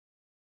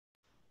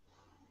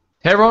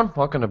Hey everyone,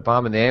 welcome to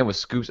Bombin with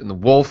Scoops and the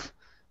Wolf.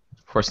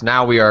 Of course,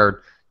 now we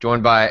are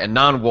joined by a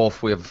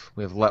non-wolf. We have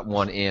let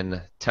one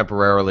in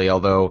temporarily,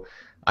 although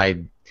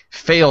I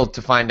failed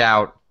to find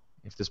out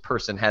if this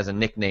person has a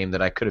nickname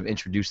that I could have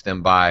introduced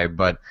them by.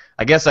 But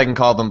I guess I can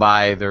call them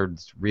by their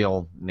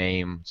real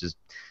name. Just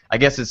I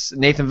guess it's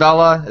Nathan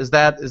Vella. Is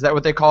that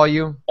what they call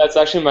you? That's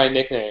actually my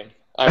nickname.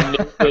 I'm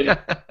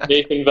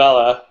Nathan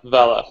Vella.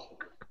 Vella.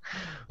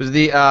 Was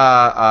the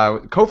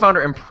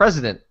co-founder and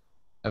president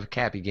of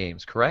Capy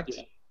Games, correct?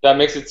 Yeah. That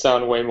makes it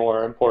sound way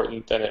more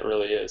important than it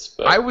really is.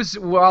 I But was,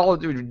 well,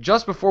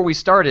 just before we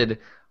started,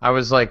 I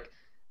was like,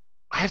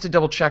 I have to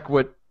double check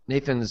what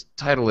Nathan's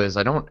title is.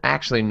 I don't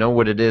actually know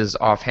what it is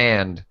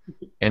offhand,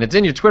 and it's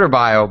in your Twitter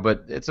bio,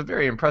 but it's a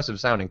very impressive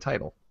sounding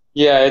title.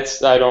 yeah,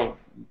 it's I don't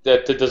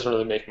that doesn't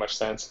really make much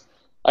sense.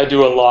 I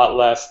do a lot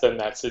less than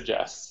that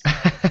suggests.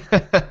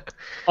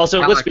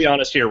 Also, let's be Alex,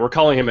 honest here. We're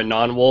calling him a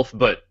non-wolf,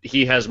 but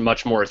he has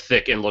much more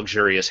thick and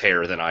luxurious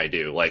hair than I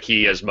do. Like,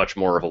 he is much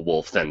more of a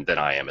wolf than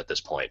I am at this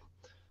point.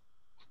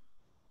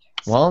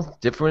 well,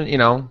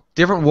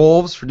 different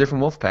wolves for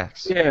different wolf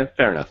packs. Yeah,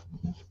 fair enough.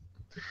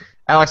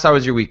 Alex, how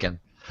was your weekend?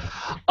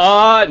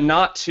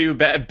 Not too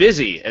bad.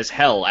 Busy as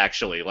hell,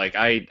 actually. Like,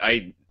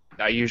 I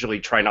usually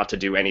try not to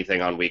do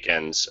anything on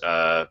weekends,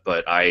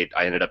 but I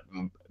ended up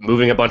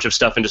moving a bunch of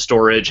stuff into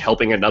storage,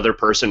 helping another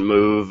person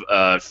move,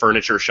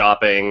 furniture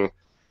shopping,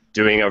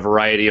 doing a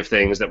variety of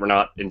things that did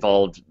not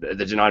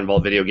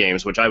involve video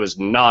games, which I was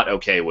not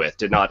okay with.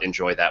 Did not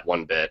enjoy that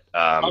one bit.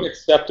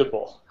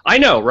 Unacceptable. I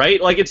know,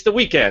 right? Like, it's the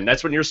weekend.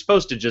 That's when you're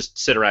supposed to just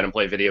sit around and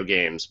play video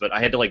games. But I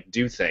had to like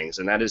do things,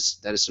 and that is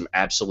some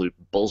absolute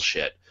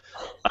bullshit.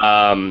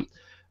 Um,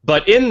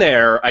 but in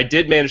there, I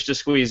did manage to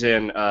squeeze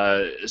in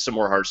some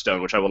more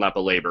Hearthstone, which I will not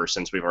belabor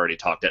since we've already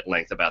talked at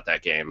length about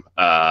that game.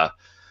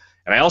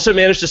 And I also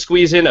managed to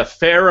squeeze in a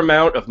fair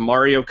amount of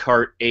Mario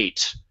Kart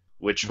 8,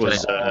 which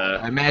was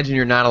I imagine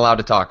you're not allowed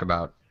to talk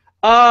about.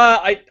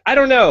 I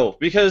don't know,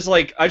 because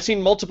like I've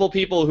seen multiple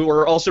people who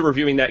are also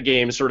reviewing that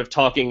game sort of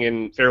talking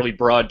in fairly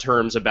broad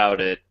terms about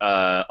it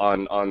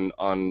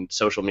on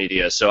social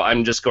media. So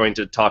I'm just going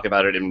to talk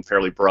about it in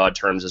fairly broad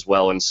terms as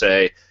well and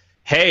say,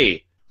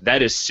 hey,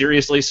 that is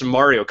seriously some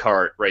Mario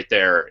Kart right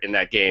there in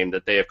that game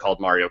that they have called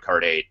Mario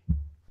Kart 8.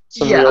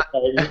 Some Yeah. real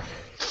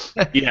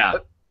fighting. Yeah.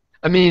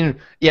 I mean,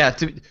 yeah.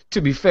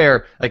 To be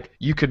fair, like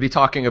you could be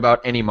talking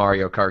about any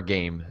Mario Kart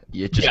game.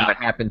 It just Yeah. might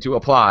happen to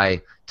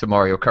apply to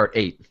Mario Kart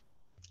 8.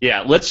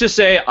 Yeah, let's just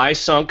say I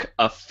sunk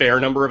a fair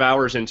number of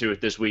hours into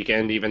it this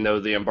weekend, even though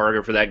the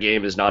embargo for that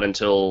game is not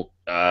until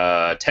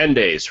 10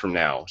 days from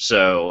now.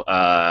 So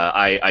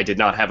I did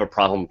not have a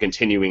problem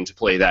continuing to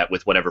play that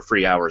with whatever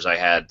free hours I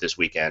had this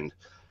weekend.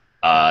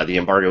 The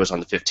embargo is on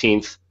the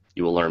 15th.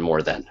 You will learn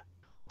more then.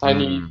 I Hmm.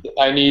 need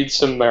I need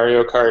some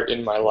Mario Kart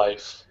in my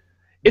life.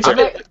 It's I'm,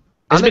 been, it's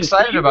I'm been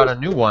excited about a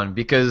new one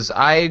because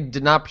I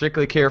did not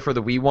particularly care for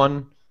the Wii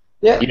one,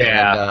 Yeah.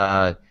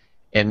 Yeah.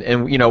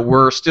 and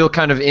we're still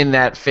kind of in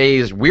that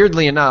phase,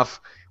 weirdly enough,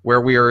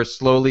 where we are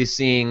slowly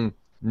seeing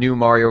new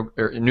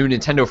new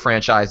Nintendo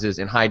franchises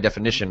in high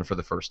definition for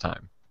the first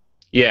time.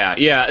 Yeah.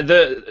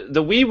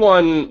 The Wii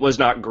one was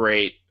not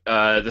great.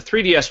 The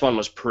 3DS one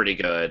was pretty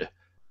good.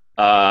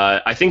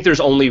 I think there's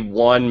only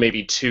one,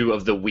 maybe two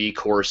of the Wii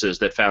courses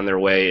that found their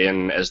way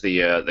in as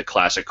the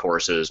classic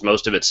courses.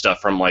 Most of it's stuff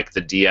from like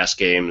the DS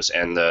games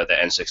and the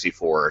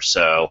N64.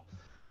 So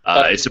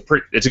it's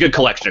a good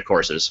collection of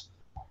courses.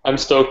 I'm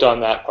stoked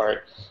on that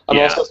part. I'm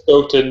Yeah. also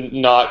stoked to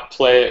not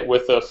play it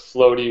with a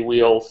floaty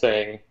wheel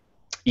thing.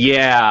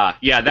 Yeah,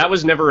 that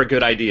was never a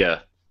good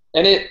idea.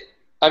 And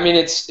I mean,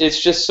 it's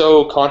just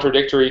so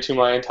contradictory to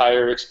my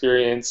entire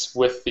experience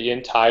with the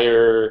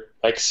entire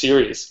like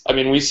series. I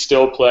mean, we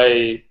still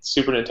play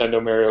Super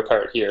Nintendo Mario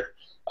Kart here,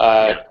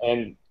 Yeah.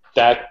 and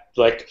that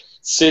like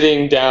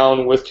sitting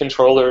down with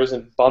controllers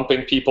and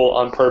bumping people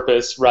on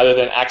purpose rather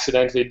than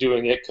accidentally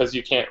doing it because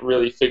you can't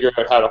really figure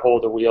out how to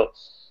hold a wheel.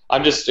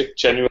 I'm just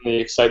genuinely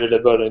excited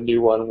about a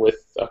new one with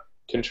a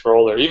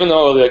controller. Even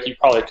though like you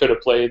probably could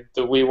have played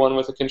the Wii one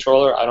with a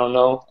controller, I don't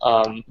know.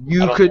 I don't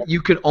know.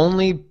 You could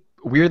only,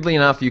 weirdly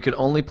enough, you could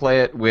only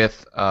play it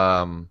with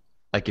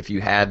like if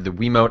you had the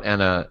Wiimote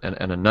and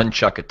a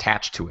nunchuck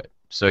attached to it.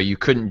 So you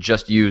couldn't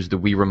just use the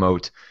Wii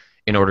remote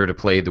in order to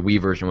play the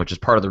Wii version, which is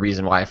part of the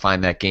reason why I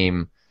find that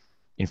game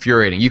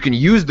infuriating. You can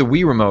use the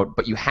Wii remote,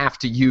 but you have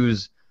to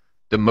use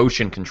the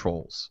motion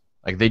controls.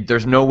 Like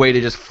there's no way to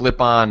just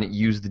flip on,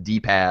 use the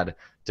D-pad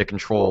to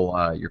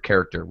control your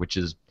character, which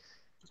is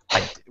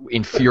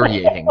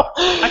infuriating.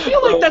 I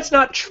feel like that's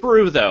not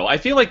true, though. I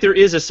feel like there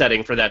is a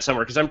setting for that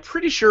somewhere, because I'm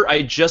pretty sure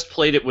I just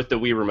played it with the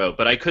Wii remote,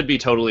 but I could be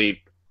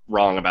totally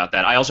wrong about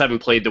that. I also haven't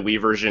played the Wii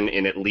version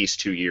in at least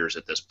 2 years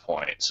at this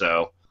point,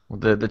 so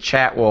The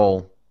chat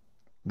will.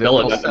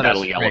 they'll set us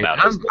that'll yell straight. about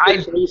it.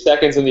 Just 3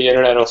 seconds in the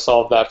internet will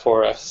solve that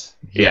for us.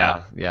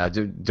 Yeah.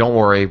 Don't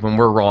worry. When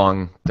we're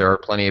wrong, there are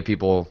plenty of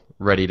people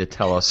ready to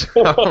tell us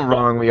how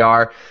wrong we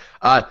are.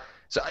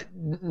 So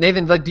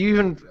Nathan, like, do you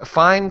even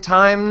find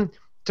time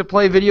to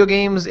play video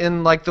games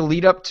in like the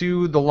lead up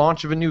to the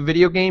launch of a new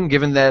video game?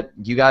 Given that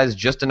you guys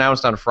just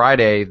announced on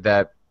Friday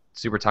that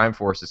Super Time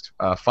Force is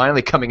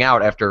finally coming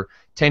out after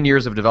 10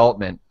 years of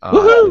development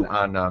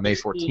on May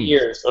 14th.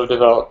 Years of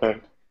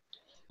development.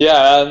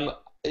 Yeah,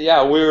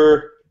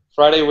 yeah.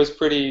 Friday was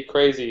pretty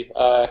crazy.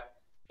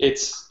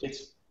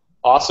 It's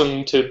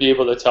awesome to be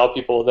able to tell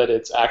people that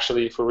it's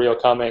actually for real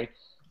coming.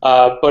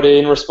 But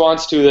in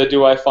response to the,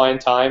 do I find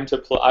time to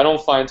play? I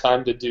don't find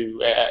time to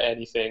do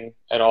anything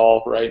at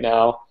all right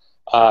now.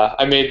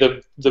 I made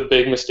the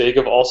big mistake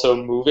of also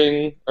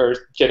moving or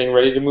getting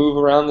ready to move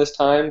around this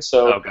time.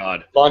 So Oh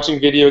God. launching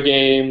video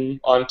game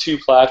on 2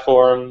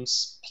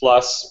 platforms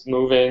plus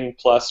moving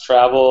plus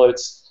travel.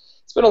 It's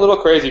been a little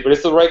crazy, but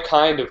it's the right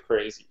kind of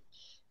crazy.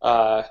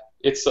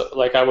 It's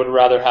like I would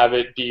rather have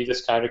it be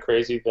this kind of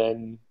crazy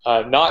than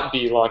not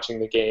be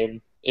launching the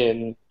game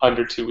in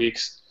under 2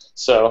 weeks.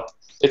 So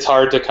it's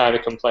hard to kind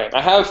of complain.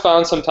 I have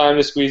found some time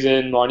to squeeze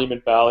in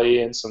Monument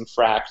Valley and some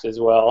Fract as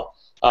well.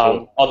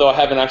 Cool. Although I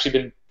haven't actually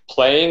been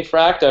playing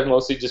Fract, I've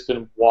mostly just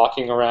been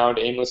walking around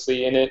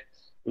aimlessly in it,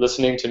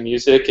 listening to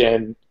music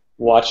and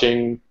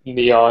watching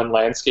neon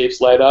landscapes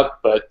light up.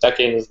 But that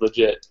game is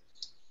legit.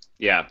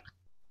 Yeah.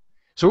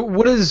 So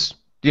what is,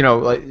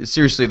 like,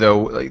 seriously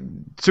though, like,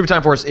 Super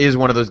Time Force is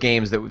one of those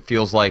games that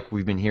feels like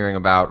we've been hearing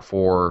about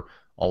for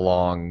a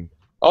long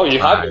Oh, you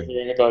have time. been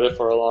hearing about it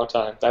for a long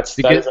time. That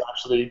Because- is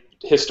actually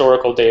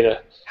historical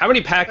data. How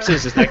many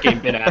PAXs has that game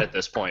been at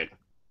this point?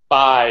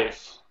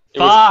 5. It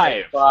was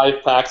 5. 5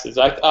 PAXs.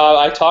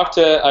 I talked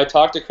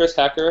to Chris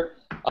Hecker.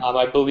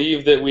 I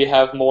believe that we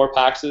have more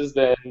PAXs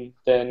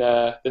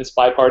than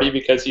Spy Party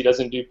because he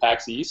doesn't do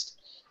PAX East.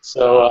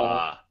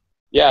 So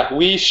yeah,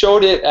 we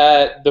showed it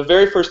at the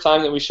very first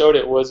time that we showed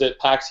it was at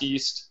PAX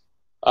East,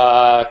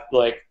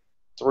 like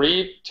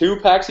 3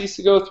 PAX East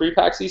ago, 3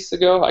 PAX East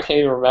ago. I can't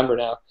even remember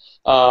now.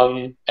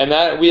 And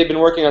that we had been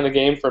working on the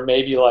game for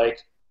maybe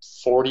like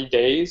 40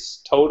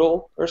 days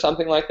total or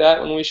something like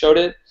that when we showed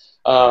it.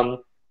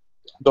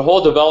 The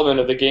whole development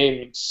of the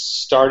game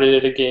started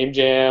at a game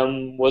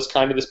jam, was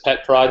kind of this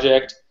pet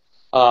project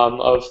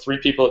of 3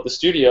 people at the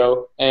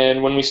studio,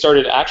 and when we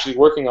started actually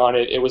working on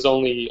it, it was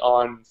only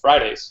on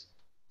Fridays.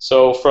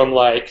 So from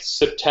like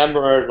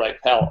September, like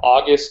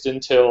August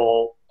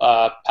until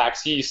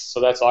PAX East, so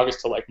that's August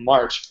to like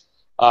March,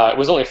 it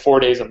was only 4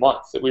 days a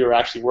month that we were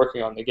actually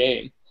working on the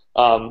game.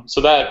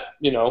 So that,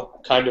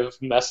 kind of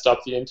messed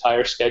up the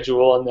entire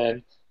schedule, and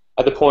then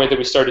at the point that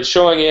we started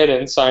showing it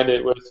and signed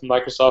it with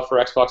Microsoft for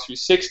Xbox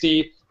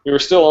 360, we were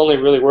still only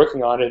really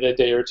working on it a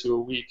day or 2 a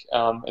week.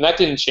 And that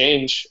didn't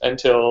change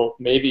until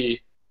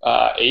maybe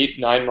 8,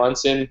 9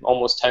 months in,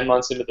 almost 10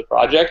 months into the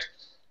project.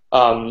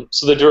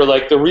 So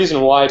the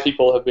reason why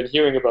people have been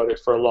hearing about it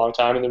for a long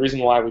time, and the reason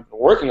why we've been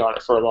working on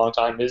it for a long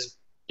time, is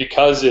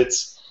because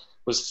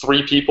was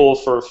 3 people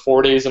for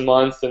 4 days a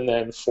month, and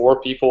then 4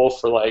 people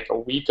for like a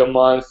week a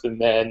month, and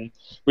then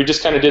we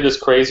just kind of did this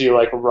crazy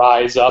like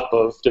rise up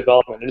of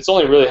development, and it's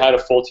only really had a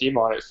full team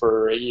on it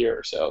for a year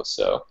or so.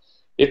 So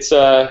it's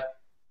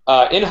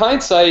in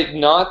hindsight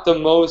not the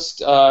most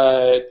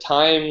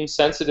time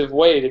sensitive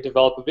way to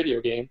develop a video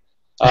game,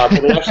 but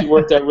it actually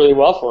worked out really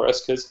well for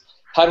us, because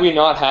had we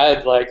not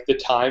had like the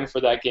time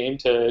for that game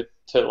to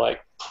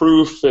like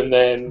proof and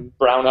then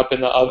brown up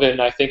in the oven,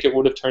 I think it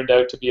would have turned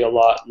out to be a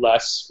lot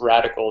less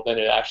radical than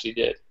it actually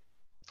did.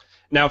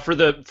 Now, for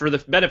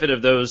the benefit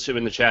of those who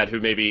in the chat who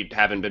maybe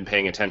haven't been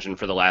paying attention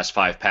for the last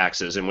 5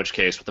 PAXs, in which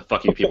case, what the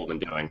fuck you people been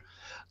doing?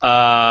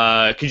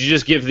 Could you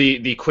just give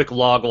the quick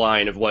log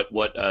line of what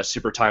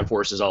Super Time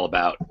Force is all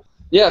about?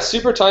 Yeah,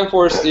 Super Time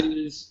Force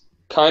is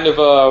kind of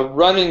a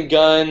run and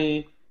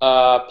gun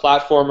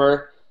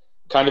platformer,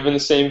 kind of in the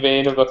same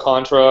vein of a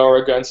Contra or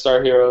a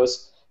Gunstar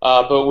Heroes,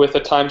 but with a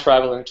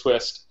time-traveling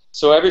twist.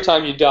 So every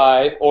time you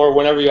die, or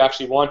whenever you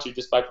actually want to,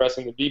 just by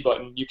pressing the B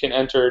button, you can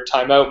enter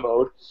timeout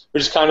mode,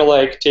 which is kind of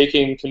like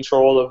taking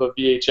control of a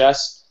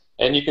VHS,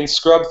 and you can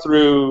scrub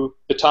through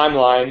the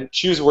timeline,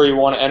 choose where you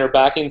want to enter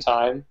back in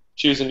time,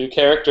 choose a new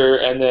character,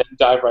 and then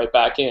dive right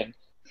back in.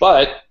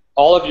 But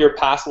all of your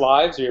past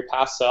lives or your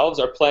past selves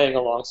are playing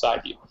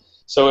alongside you.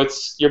 So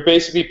you're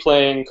basically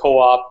playing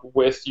co-op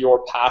with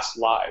your past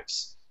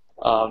lives.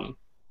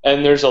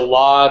 And there's a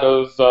lot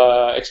of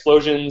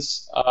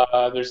explosions.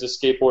 There's a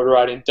skateboard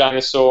riding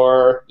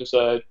dinosaur. There's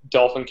a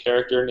dolphin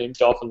character named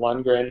Dolphin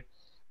Lundgren.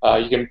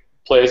 You can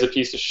play as a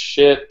piece of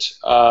shit.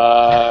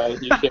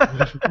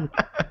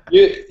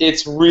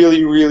 It's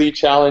really, really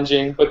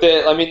challenging. But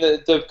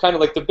the kind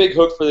of like the big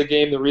hook for the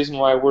game, the reason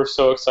why we're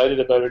so excited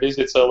about it is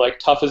it's a like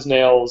tough as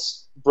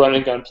nails run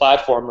and gun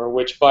platformer,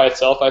 which by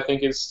itself I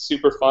think is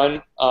super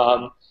fun.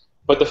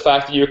 But the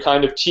fact that you're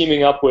kind of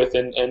teaming up with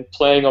and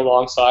playing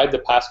alongside the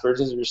past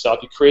versions of yourself,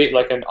 you create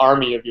like an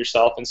army of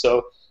yourself, and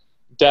so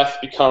death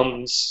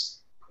becomes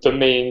the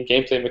main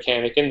gameplay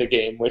mechanic in the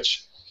game,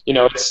 which,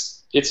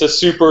 it's a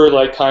super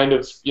like kind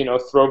of,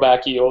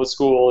 throwbacky old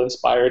school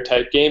inspired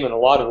type game in a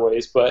lot of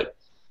ways, but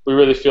we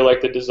really feel like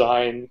the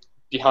design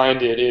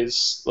behind it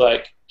is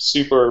like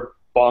super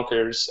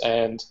bonkers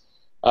and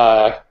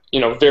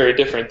very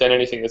different than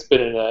anything that's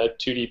been in a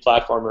 2D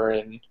platformer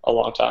in a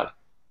long time.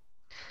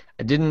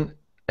 I didn't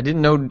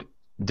know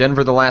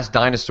Denver the Last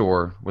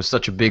Dinosaur was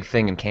such a big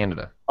thing in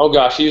Canada. Oh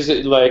gosh, he's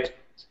like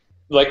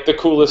the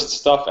coolest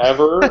stuff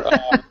ever.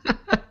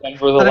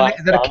 Denver the Last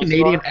Is that a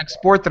Canadian Dinosaur.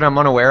 export that I'm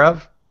unaware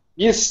of?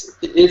 Yes,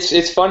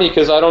 it's funny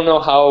because I don't know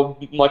how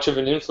much of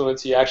an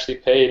influence he actually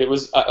paid. It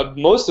was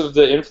most of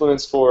the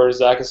influence for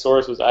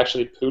Zachosaurus was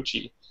actually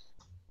Poochie.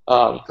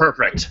 Um,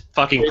 Perfect.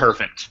 Fucking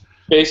perfect.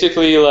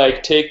 Basically,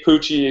 like take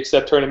Poochie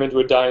except turn him into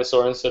a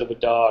dinosaur instead of a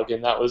dog,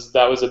 and that was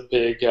a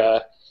big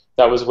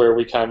that was where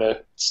we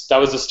that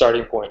was the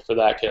starting point for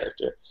that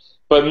character.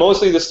 But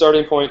mostly the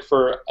starting point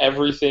for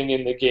everything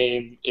in the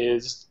game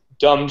is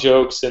dumb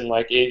jokes and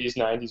like 80s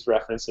 90s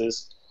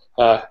references.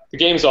 The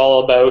game's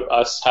all about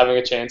us having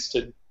a chance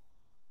to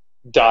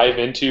dive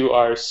into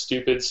our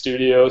stupid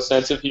studio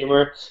sense of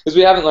humor because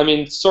we haven't. I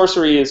mean,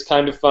 sorcery is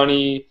kind of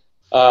funny.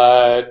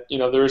 There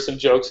were some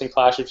jokes in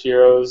Clash of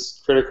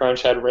Heroes. Critter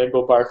Crunch had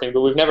rainbow barfing,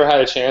 but we've never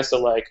had a chance to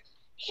like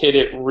hit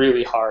it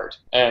really hard.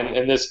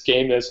 And this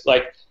game is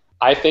like,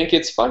 I think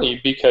it's funny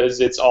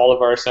because it's all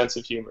of our sense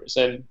of humors,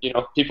 and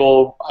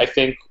people I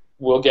think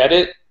will get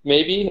it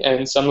maybe,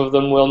 and some of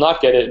them will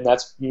not get it, and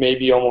that's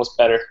maybe almost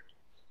better.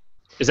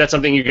 Is that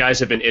something you guys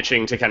have been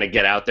itching to kind of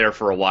get out there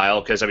for a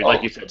while? Because, I mean,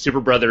 like you said, Super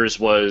Brothers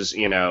was,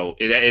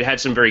 it had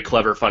some very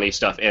clever, funny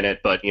stuff in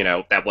it, but,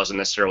 that wasn't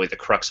necessarily the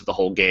crux of the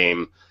whole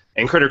game.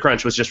 And Critter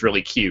Crunch was just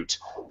really cute.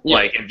 Yeah.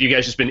 Like, if you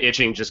guys just been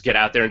itching, just get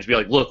out there and just be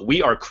like, look,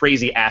 we are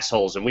crazy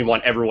assholes, and we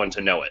want everyone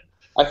to know it.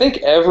 I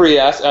think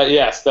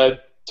yes,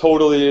 that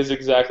totally is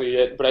exactly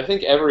it. But I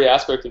think every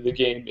aspect of the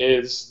game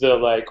is the,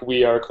 like,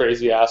 we are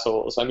crazy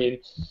assholes. I mean,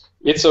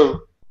 it's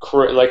a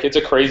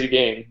crazy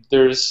game.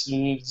 There's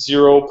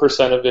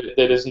 0% of it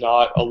that is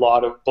not a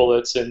lot of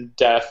bullets and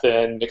death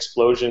and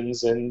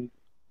explosions and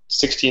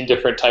 16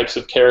 different types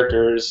of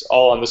characters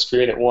all on the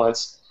screen at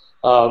once.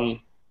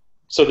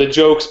 So the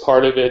jokes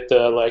part of it,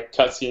 the like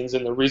cutscenes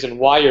and the reason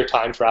why you're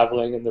time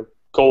traveling and the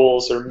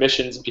goals or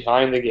missions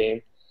behind the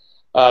game,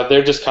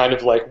 they're just kind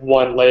of like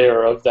one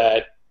layer of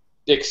that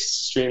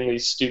extremely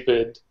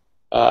stupid,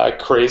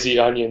 crazy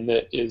onion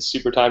that is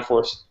Super Time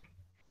Force.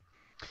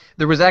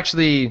 There was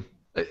actually,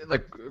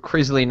 like,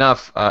 crazily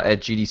enough, at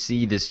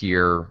GDC this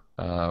year,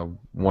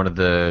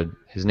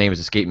 his name has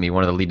escaped me,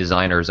 one of the lead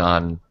designers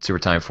on Super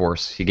Time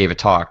Force, he gave a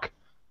talk,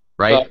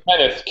 right?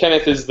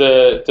 Kenneth is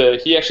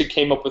he actually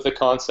came up with the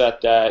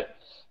concept at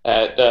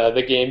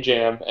the Game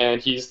Jam, and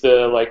he's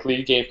the like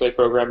lead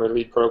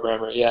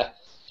programmer. Yeah,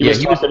 he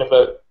was talking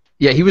about.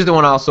 Yeah, he was the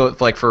one also,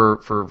 like,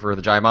 for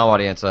the Jai Mao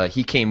audience.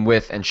 He came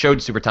with and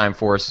showed Super Time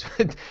Force.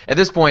 At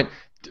this point,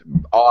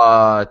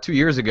 2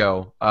 years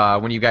ago,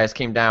 when you guys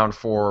came down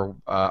for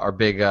our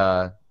big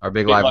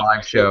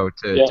live show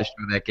to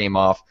show that game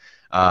off.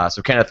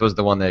 So Kenneth was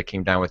the one that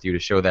came down with you to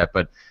show that.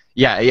 But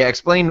yeah.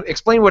 Explain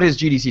what his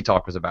GDC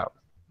talk was about.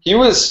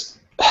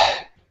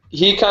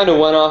 He kind of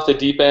went off the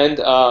deep end.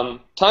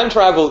 Time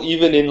travel,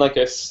 even in like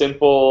a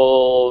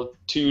simple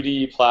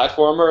 2D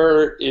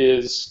platformer,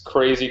 is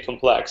crazy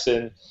complex,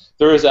 and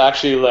there is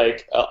actually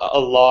like a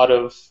lot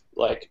of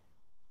like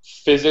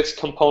physics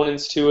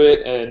components to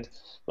it, and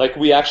like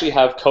we actually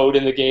have code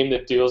in the game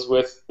that deals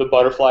with the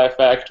butterfly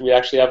effect. We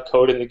actually have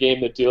code in the game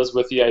that deals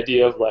with the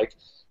idea of like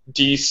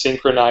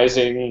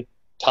desynchronizing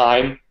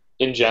time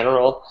in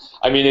general.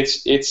 I mean,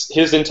 it's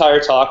his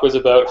entire talk was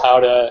about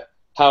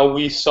how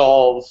we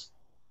solve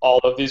all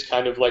of these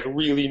kind of like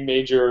really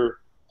major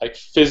like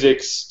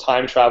physics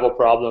time travel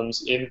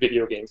problems in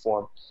video game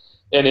form,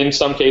 and in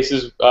some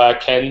cases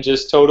Ken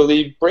just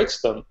totally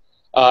breaks them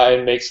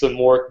and makes them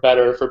work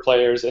better for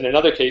players, and in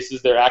other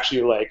cases they're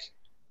actually like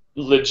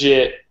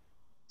legit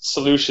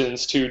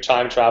solutions to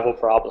time travel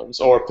problems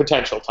or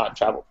potential time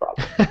travel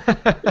problems.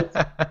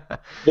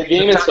 The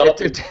game itself.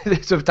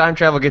 So if time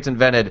travel gets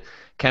invented,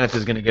 Kenneth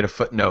is going to get a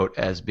footnote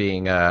as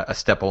being a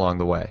step along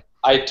the way.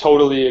 I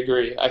totally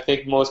agree. I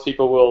think most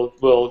people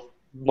will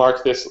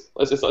mark this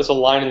as a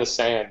line in the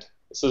sand.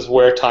 This is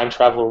where time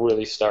travel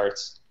really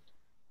starts.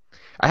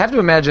 I have to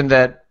imagine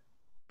that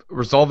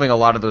resolving a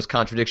lot of those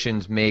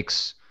contradictions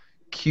makes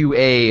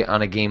QA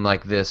on a game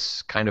like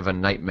this kind of a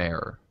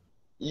nightmare.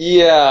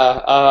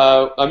 Yeah,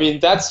 I mean,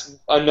 that's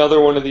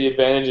another one of the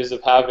advantages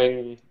of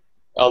having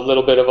a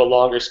little bit of a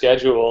longer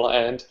schedule,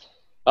 and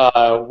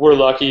we're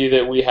lucky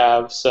that we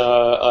have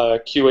a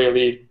QA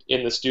lead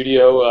in the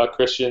studio.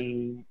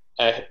 Christian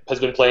has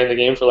been playing the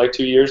game for like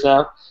 2 years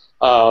now,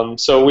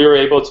 so we were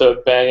able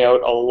to bang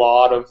out a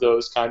lot of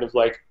those kind of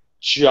like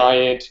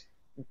giant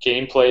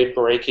gameplay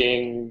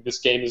breaking, this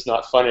game is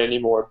not fun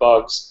anymore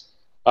bugs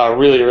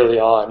really early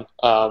on.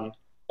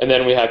 And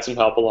then we had some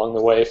help along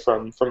the way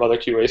from other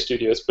QA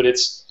studios. But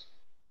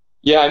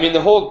I mean,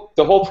 the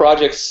whole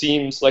project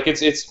seems like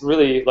it's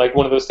really like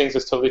one of those things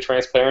that's totally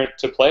transparent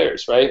to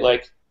players, right?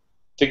 Like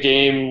the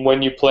game,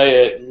 when you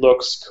play it,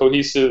 looks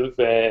cohesive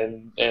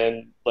and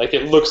like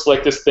it looks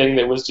like this thing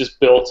that was just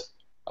built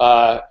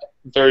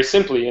very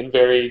simply and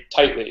very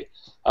tightly,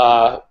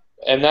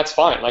 and that's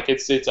fine. Like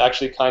it's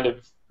actually kind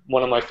of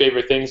one of my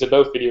favorite things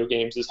about video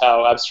games is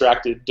how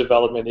abstracted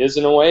development is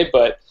in a way,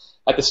 but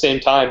at the same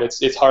time,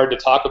 it's hard to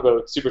talk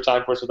about Super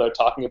Time Force without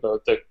talking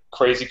about the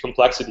crazy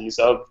complexities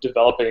of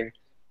developing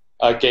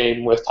a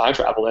game with time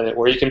travel in it,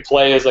 where you can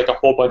play as like a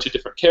whole bunch of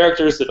different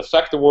characters that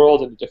affect the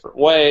world in a different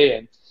way,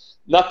 and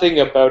nothing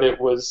about it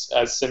was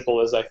as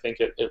simple as I think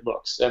it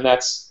looks. And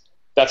that's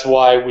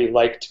why we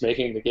liked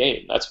making the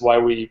game. That's why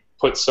we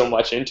put so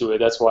much into it.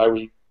 That's why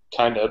we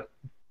kind of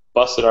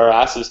busted our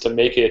asses to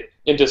make it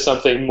into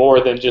something more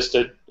than just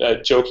a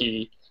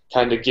jokey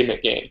kind of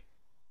gimmick game.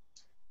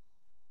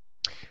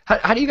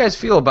 How do you guys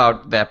feel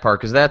about that part?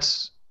 Because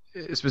that's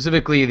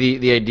specifically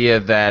the idea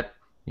that,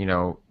 you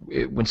know,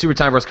 when Super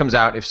Time Force comes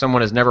out, if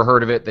someone has never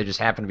heard of it, they just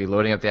happen to be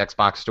loading up the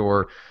Xbox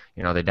store,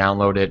 you know, they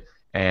download it,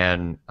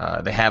 and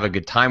they have a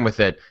good time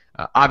with it.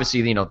 Obviously,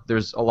 you know,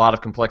 there's a lot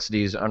of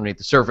complexities underneath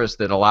the surface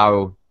that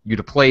allow you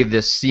to play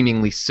this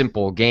seemingly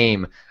simple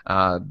game,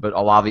 but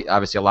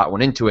obviously a lot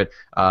went into it.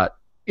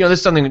 You know, this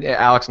is something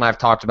that Alex and I have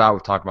talked about.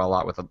 We've talked about a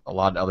lot with a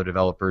lot of other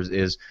developers,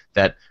 is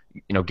that,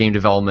 you know, game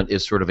development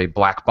is sort of a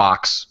black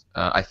box,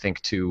 I think,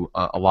 to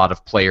a lot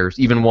of players,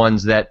 even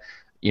ones that,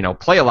 you know,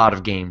 play a lot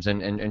of games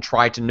and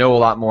try to know a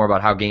lot more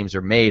about how games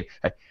are made.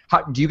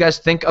 How do you guys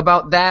think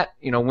about that,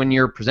 you know, when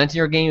you're presenting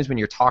your games, when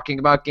you're talking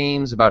about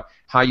games, about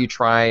how you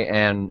try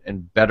and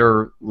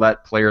better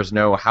let players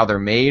know how they're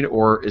made,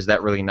 or is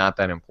that really not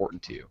that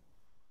important to you?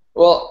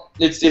 Well,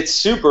 it's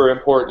super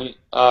important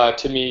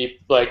to me,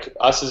 like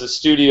us as a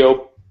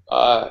studio,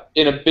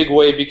 in a big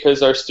way,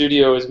 because our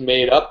studio is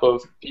made up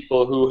of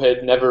people who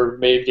had never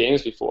made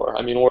games before.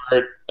 I mean,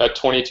 we're a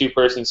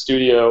 22-person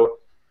studio,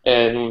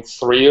 and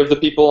 3 of the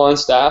people on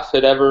staff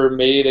had ever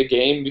made a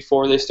game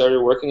before they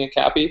started working at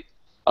Capy.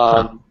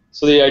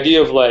 So the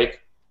idea of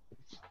like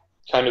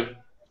kind of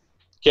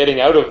getting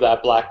out of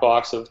that black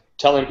box of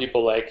telling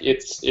people like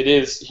it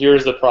is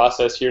here's the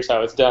process, here's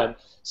how it's done,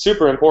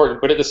 super important.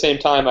 But at the same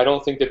time, I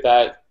don't think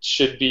that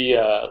should be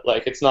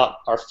like, it's not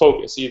our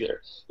focus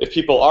either. If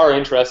people are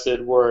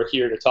interested, we're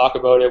here to talk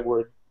about it.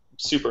 We're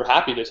super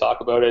happy to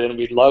talk about it, and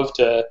we'd love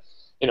to,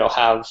 you know,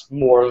 have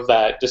more of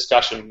that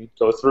discussion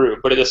go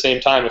through. But at the same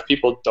time, if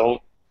people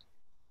don't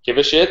give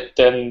a shit,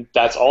 then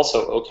that's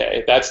also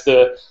okay. That's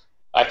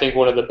I think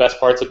one of the best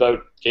parts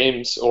about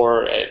games,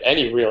 or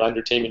any real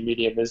entertainment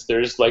medium, is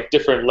there's like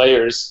different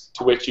layers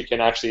to which you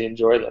can actually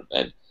enjoy them.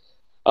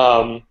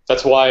 And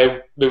that's why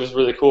it was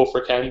really cool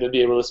for Ken to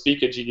be able to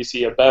speak at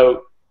GDC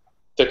about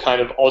the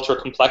kind of ultra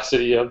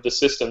complexity of the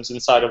systems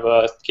inside of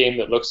a game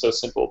that looks so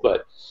simple.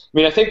 But I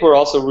mean, I think we're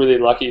also really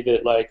lucky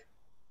that like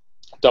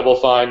Double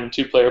Fine and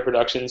 2-Player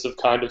Productions have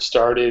kind of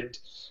started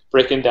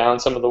breaking down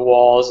some of the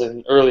walls,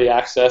 and early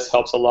access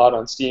helps a lot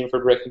on Steam for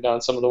breaking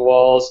down some of the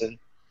walls. And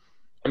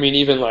I mean,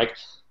 even like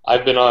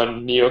I've been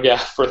on NeoGAF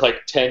for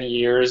like 10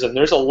 years, and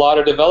there's a lot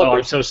of developers. Oh,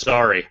 I'm so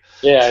sorry.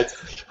 Yeah,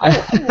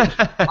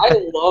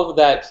 I love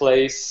that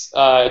place.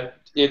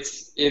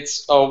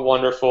 It's a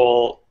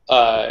wonderful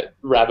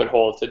rabbit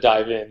hole to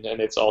dive in,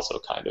 and it's also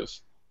kind of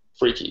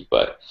freaky.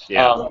 But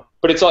yeah.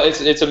 But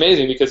it's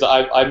amazing, because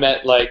I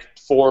met like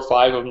 4 or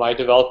 5 of my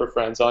developer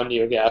friends on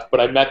NeoGAF,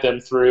 but I met them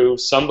through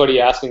somebody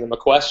asking them a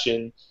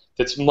question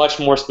that's much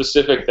more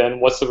specific than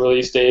what's the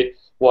release date,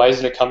 why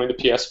isn't it coming to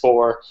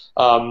PS4,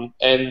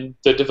 and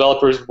the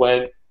developers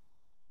went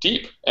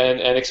deep and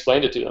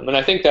explained it to them. And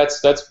I think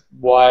that's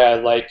why I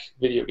like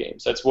video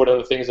games. That's one of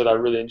the things that I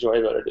really enjoy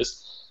about it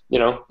is, you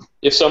know,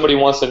 if somebody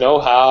wants to know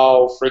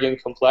how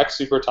friggin' complex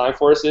Super Time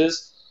Force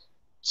is,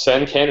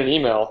 send Ken an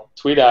email,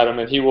 tweet at him,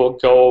 and he will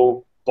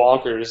go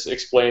bonkers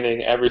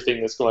explaining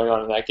everything that's going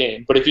on in that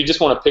game. But if you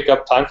just want to pick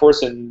up Time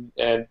Force and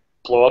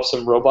blow up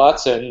some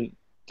robots, and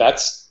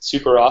that's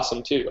super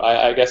awesome too.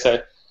 I guess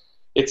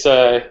it's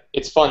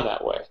fun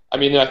that way. I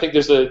mean, I think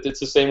it's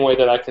the same way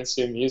that I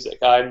consume music.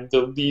 I'm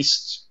the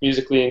least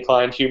musically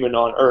inclined human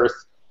on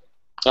earth,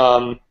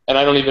 and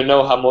I don't even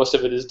know how most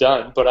of it is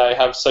done, but I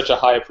have such a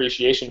high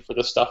appreciation for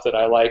the stuff that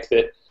I like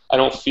that I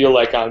don't feel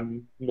like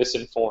I'm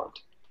misinformed.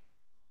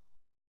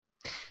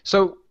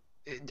 So,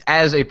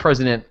 as a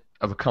president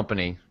of a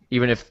company,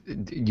 even if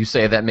you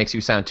say that makes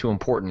you sound too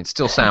important, it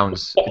still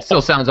sounds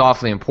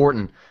awfully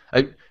important.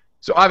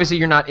 So obviously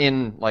you're not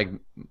in like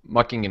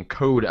mucking in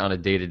code on a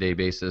day-to-day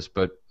basis,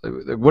 but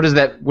what does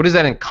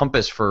that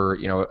encompass for,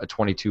 you know, a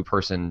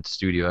 22-person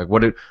studio? Like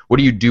what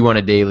do you do on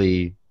a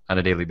daily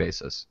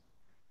basis?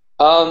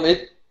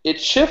 It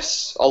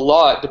shifts a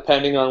lot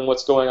depending on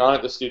what's going on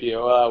at the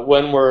studio.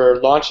 When we're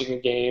launching a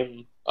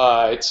game,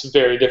 it's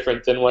very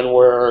different than when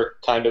we're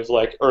kind of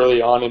like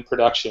early on in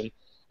production.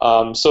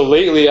 So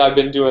lately I've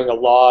been doing a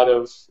lot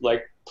of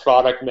like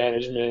product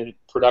management,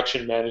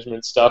 production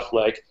management stuff,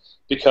 like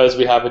because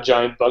we have a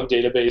giant bug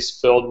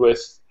database filled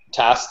with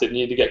tasks that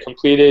need to get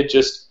completed,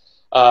 just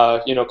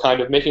you know,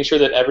 kind of making sure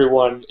that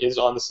everyone is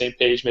on the same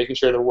page, making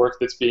sure the work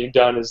that's being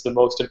done is the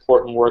most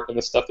important work and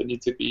the stuff that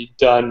needs to be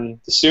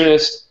done the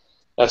soonest.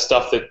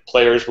 Stuff that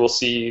players will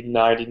see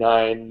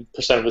 99%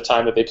 of the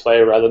time that they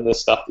play, rather than the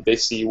stuff that they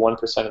see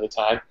 1% of the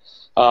time.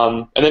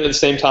 And then at the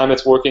same time,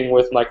 it's working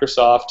with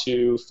Microsoft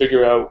to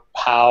figure out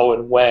how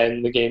and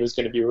when the game is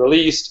going to be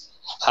released,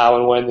 how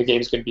and when the game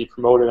is going to be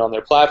promoted on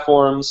their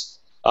platforms.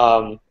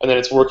 And then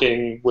it's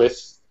working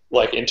with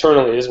like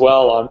internally as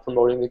well on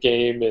promoting the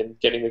game and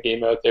getting the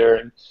game out there,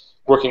 and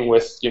working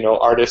with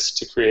artists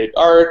to create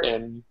art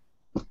and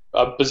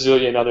a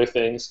bazillion other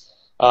things.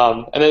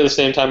 And then at the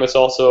same time, it's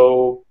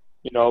also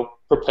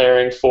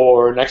preparing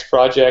for next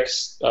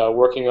projects,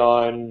 working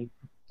on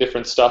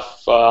different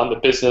stuff on the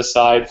business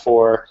side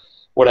for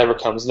whatever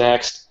comes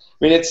next.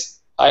 I mean,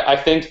 I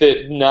think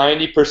that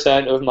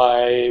 90% of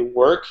my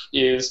work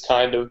is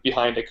kind of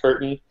behind a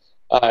curtain.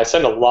 I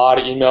send a lot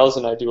of emails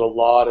and I do a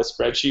lot of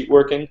spreadsheet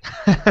working.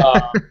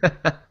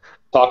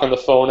 Talk on the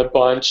phone a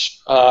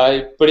bunch,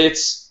 but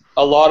it's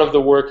a lot of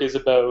the work is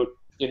about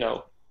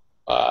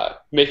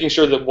making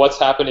sure that what's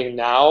happening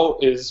now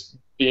is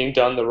being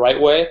done the right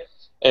way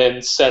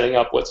and setting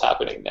up what's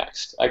happening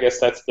next. I guess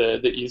that's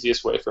the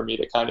easiest way for me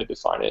to kind of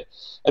define it.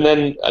 And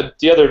then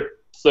the other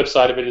flip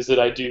side of it is that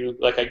I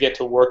get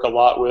to work a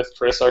lot with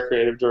Chris, our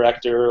creative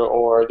director,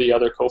 or the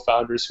other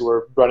co-founders who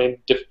are running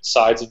different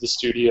sides of the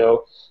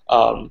studio.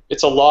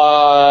 It's a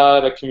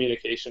lot of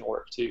communication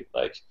work too,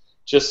 like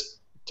just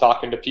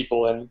talking to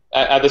people. And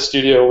at the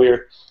studio,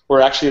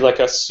 we're actually like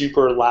a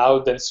super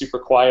loud, then super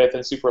quiet,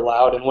 then super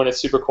loud. And when it's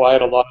super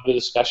quiet, a lot of the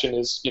discussion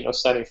is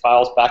sending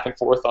files back and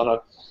forth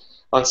on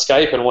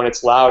Skype. And when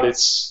it's loud,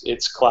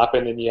 it's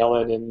clapping and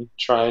yelling and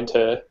trying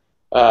to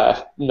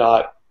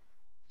not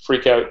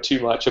freak out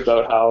too much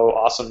about how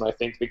awesome I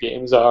think the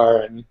games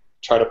are, and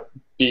try to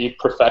be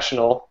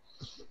professional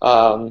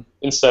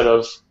instead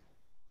of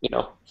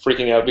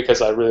freaking out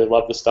because I really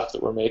love the stuff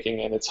that we're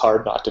making, and it's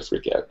hard not to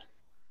freak out.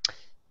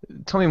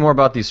 Tell me more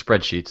about these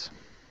spreadsheets.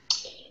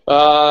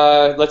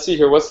 Let's see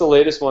here. What's the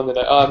latest one that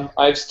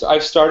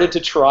I've started to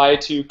try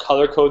to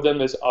color code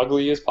them as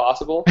ugly as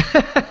possible.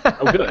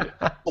 Oh, good.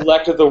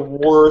 Select the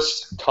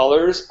worst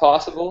colors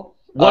possible.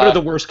 What are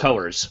the worst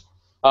colors?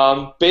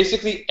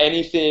 Basically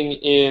anything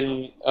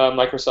in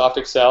Microsoft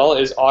Excel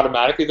is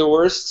automatically the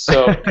worst,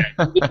 so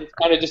it's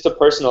kind of just a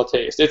personal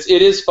taste. It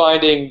is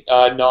finding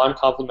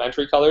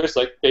non-complementary colors,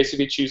 like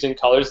basically choosing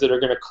colors that are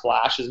going to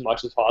clash as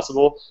much as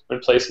possible when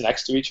placed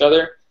next to each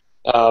other.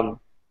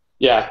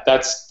 Yeah,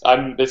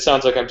 it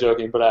sounds like I'm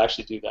joking, but I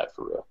actually do that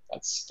for real.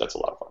 That's a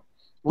lot of fun.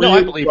 No,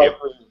 I believe you.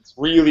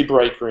 Really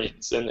bright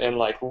greens and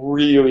like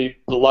really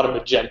a lot of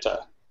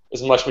magenta,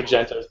 as much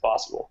magenta as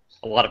possible.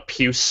 A lot of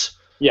puce.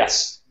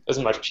 Yes. As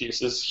much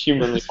puce as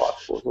humanly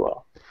possible as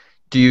well.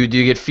 Do you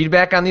get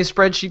feedback on these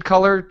spreadsheet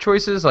color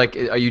choices? Like,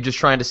 are you just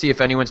trying to see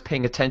if anyone's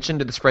paying attention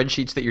to the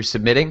spreadsheets that you're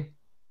submitting?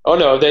 Oh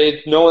no,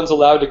 no one's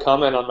allowed to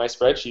comment on my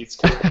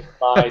spreadsheets.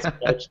 My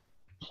spreadsheet.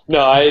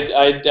 No,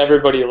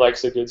 everybody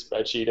likes a good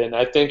spreadsheet, and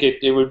I think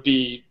it would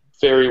be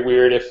very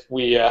weird if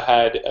we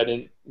had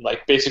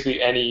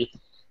basically any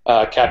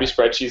Capy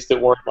spreadsheets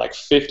that weren't like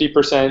 50%,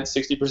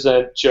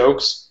 60%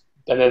 jokes,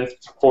 and then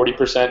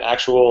 40%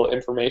 actual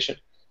information.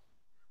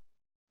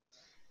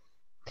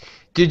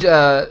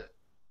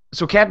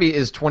 So Capy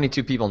is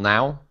 22 people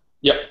now?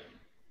 Yep.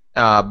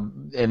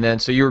 And then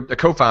so you're a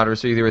co-founder,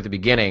 so you're at the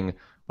beginning.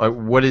 Like,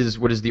 what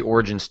is the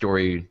origin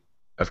story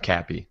of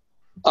Capy?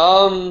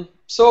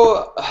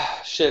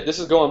 Shit, this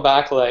is going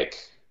back like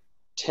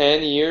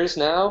 10 years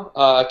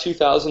now.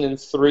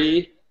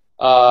 2003.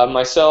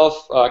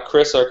 Myself,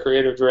 Chris, our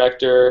creative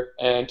director,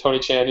 and Tony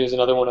Chan, who's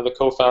another one of the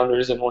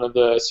co-founders and one of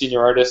the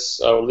senior artists,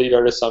 lead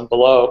artists on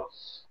Below.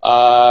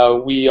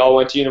 We all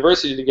went to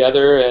university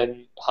together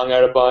and hung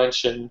out a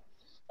bunch and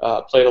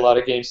played a lot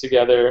of games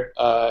together.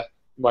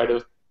 Might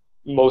have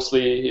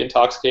mostly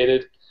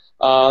intoxicated.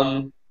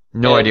 No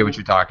idea what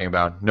you're talking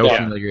about. No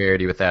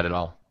familiarity with that at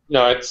all.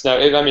 No, it's not.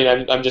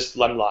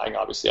 I'm lying.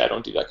 Obviously, I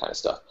don't do that kind of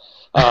stuff.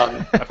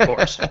 Of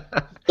course.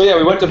 But yeah,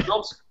 we went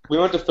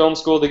to film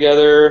school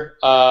together.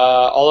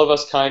 All of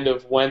us kind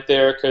of went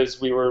there because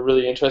we were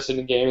really interested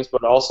in games,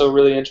 but also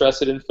really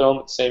interested in film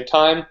at the same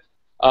time.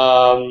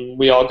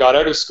 We all got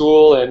out of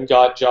school and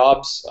got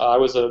jobs. I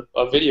was a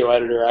video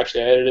editor,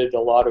 actually. I edited a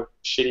lot of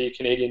shitty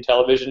Canadian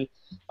television.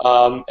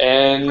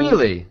 And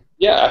really?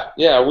 Yeah.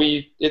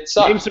 It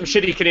sucked. Name some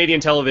shitty Canadian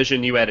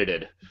television you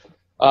edited.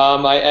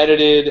 I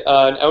edited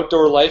an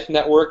Outdoor Life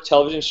Network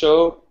television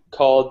show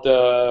called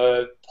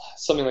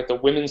something like the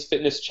Women's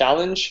Fitness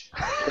Challenge.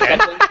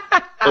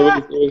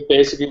 It was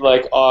basically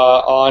like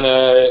on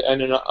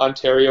an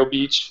Ontario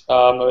beach,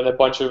 and a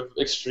bunch of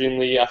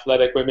extremely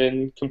athletic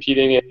women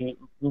competing in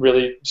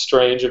really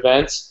strange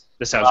events.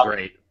 This sounds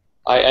great.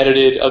 I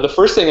edited the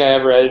first thing I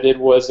ever edited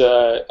was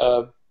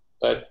a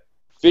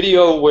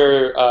video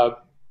where a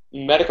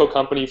medical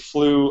company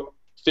flew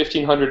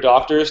 1,500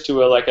 doctors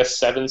to a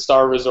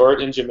 7-star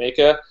resort in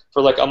Jamaica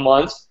for like a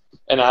month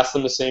and asked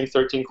them the same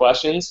 13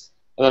 questions.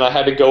 And then I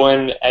had to go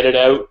in and edit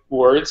out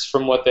words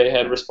from what they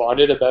had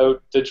responded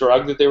about the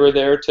drug that they were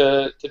there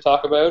to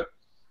talk about.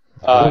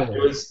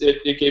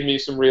 It gave me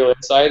some real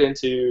insight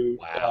into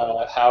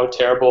how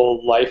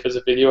terrible life as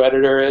a video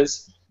editor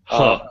is.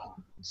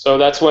 So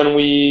that's when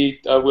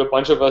a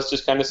bunch of us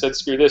just kind of said,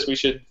 screw this, we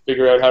should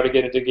figure out how to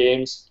get into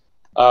games.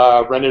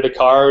 Rented a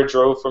car,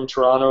 drove from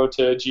Toronto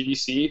to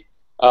GDC,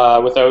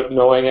 without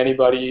knowing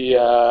anybody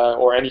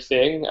or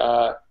anything.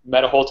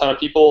 Met a whole ton of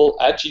people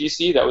at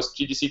GDC. That was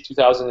GDC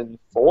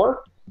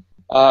 2004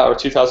 or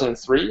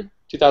 2003.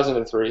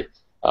 2003.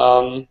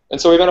 And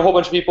so we met a whole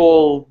bunch of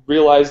people,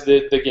 realized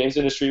that the games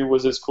industry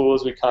was as cool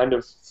as we kind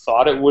of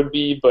thought it would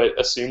be, but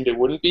assumed it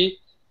wouldn't be.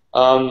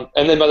 And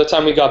then by the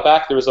time we got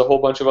back, there was a whole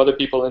bunch of other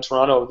people in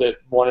Toronto that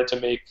wanted to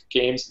make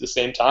games at the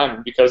same time.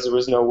 And because there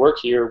was no work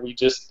here, we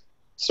just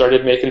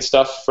started making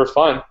stuff for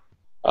fun,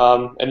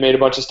 and made a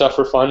bunch of stuff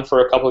for fun for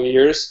a couple of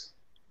years.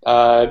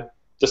 The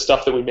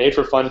stuff that we made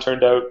for fun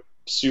turned out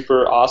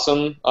super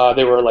awesome.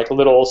 They were like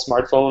little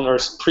smartphone or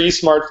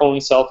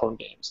pre-smartphone cell phone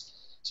games.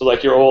 So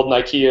like your old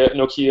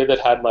Nokia that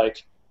had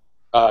like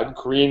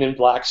green and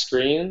black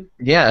screen.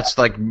 Yeah, it's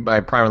like I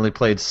primarily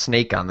played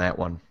Snake on that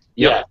one.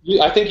 Yep.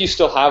 Yeah, I think you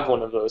still have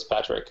one of those,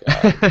 Patrick.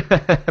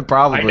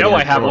 Probably. I know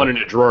I have one in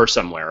a drawer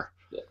somewhere.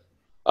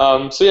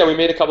 Yeah. So yeah, we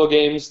made a couple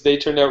games. They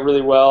turned out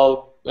really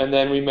well, and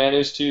then we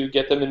managed to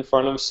get them in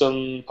front of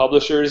some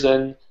publishers.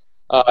 And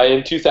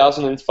in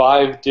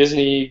 2005,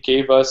 Disney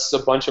gave us a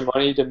bunch of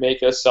money to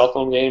make a cell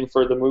phone game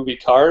for the movie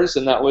Cars,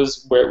 and that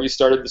was where we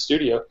started the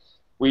studio.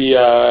 We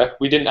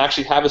didn't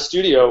actually have a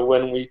studio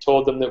when we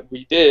told them that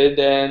we did,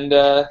 and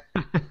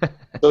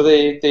so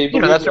they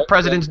that's what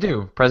presidents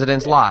do.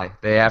 Presidents lie.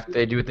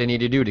 They do what they need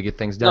to do to get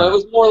things done. No, it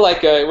was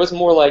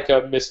more like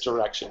a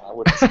misdirection, I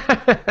would say.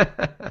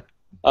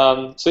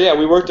 So yeah,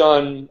 we worked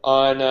on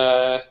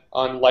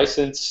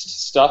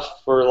licensed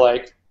stuff for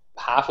like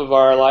half of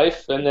our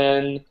life, and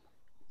then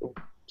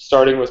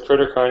starting with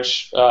Critter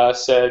Crunch,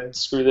 said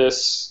screw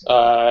this.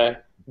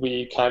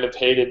 We kind of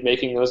hated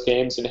making those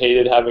games and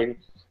hated having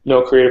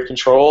no creative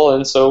control,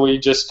 and so we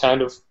just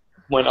kind of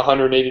went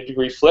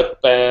 180-degree flip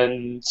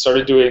and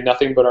started doing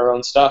nothing but our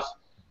own stuff.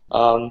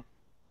 So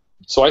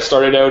I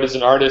started out as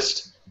an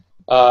artist.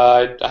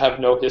 I have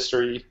no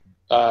history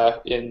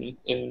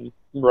in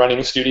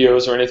running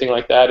studios or anything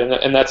like that,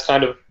 and that's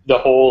kind of the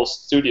whole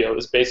studio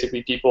is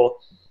basically people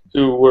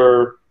who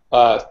were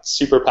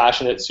super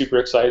passionate, super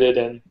excited,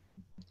 and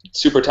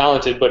super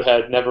talented, but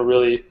had never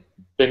really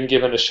been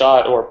given a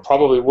shot, or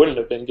probably wouldn't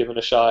have been given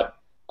a shot.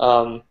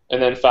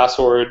 And then fast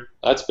forward,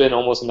 that's been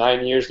almost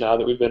 9 years now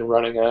that we've been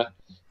running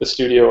the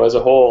studio as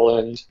a whole,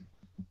 and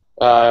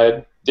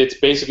it's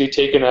basically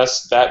taken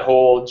us that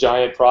whole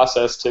giant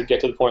process to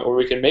get to the point where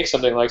we can make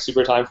something like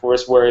Super Time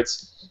Force, where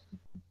it's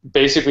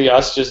basically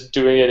us just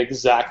doing it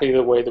exactly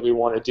the way that we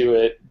want to do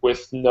it,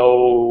 with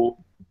no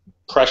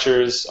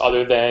pressures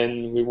other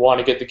than we want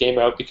to get the game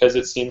out because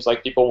it seems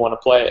like people want to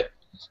play it.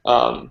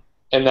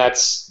 And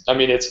that's, I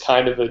mean, it's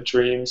kind of a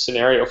dream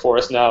scenario for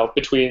us now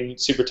between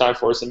Super Time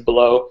Force and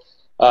Below.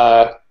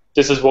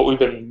 This is what we've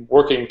been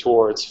working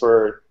towards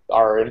for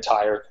our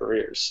entire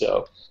careers.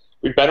 So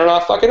we better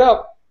not fuck it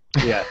up.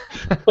 Yeah.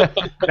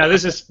 Now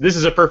this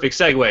is a perfect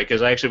segue,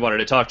 because I actually wanted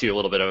to talk to you a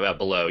little bit about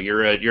Below.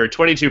 You're a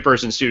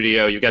 22-person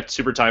studio. You've got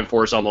Super Time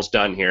Force almost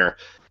done here,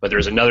 but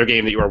there's another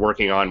game that you are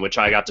working on, which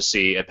I got to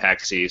see at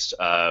PAX East,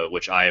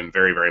 which I am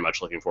very, very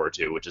much looking forward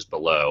to, which is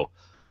Below.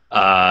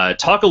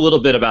 Talk a little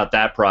bit about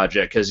that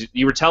project, because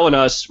you were telling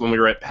us when we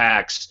were at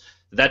PAX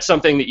that's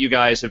something that you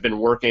guys have been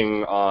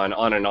working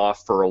on and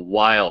off for a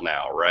while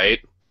now, right?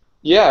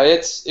 Yeah,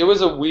 it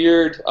was a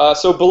weird.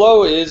 So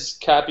Below is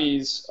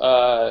Capy's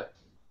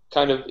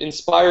kind of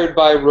inspired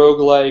by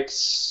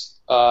roguelikes,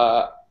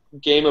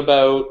 game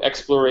about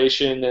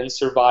exploration and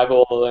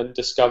survival and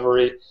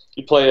discovery.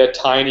 You play a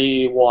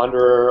tiny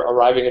wanderer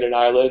arriving at an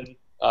island.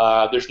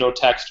 There's no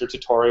text or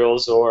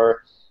tutorials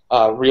or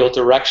real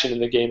direction in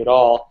the game at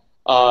all.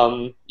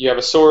 You have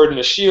a sword and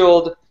a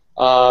shield,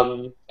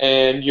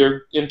 and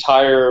your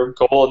entire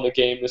goal in the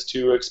game is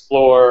to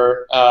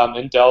explore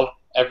and delve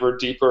ever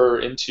deeper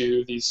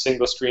into these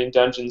single-screen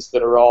dungeons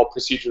that are all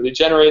procedurally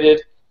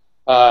generated.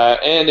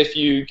 And if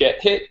you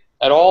get hit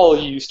at all,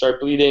 you start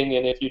bleeding,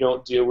 and if you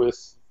don't deal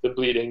with the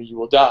bleeding, you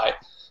will die.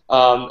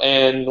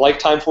 And like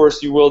Time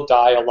Force, you will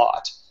die a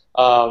lot.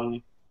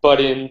 But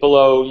in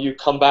Below, you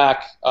come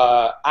back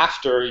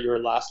after your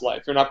last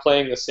life. You're not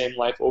playing the same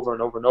life over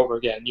and over and over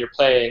again. You're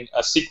playing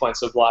a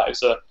sequence of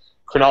lives, a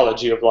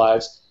chronology of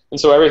lives. And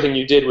so everything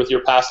you did with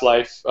your past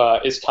life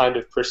is kind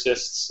of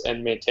persists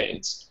and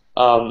maintains.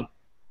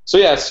 So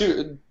yeah,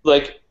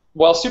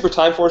 while Super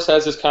Time Force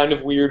has this kind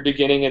of weird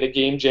beginning at a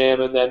game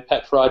jam and then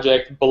pet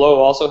project, Below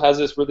also has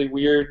this really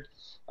weird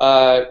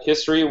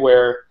history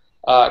where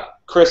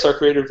Chris, our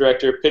creative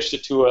director, pitched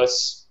it to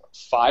us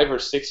 5 or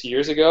 6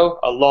 years ago,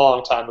 a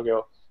long time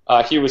ago.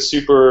 He was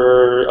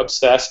super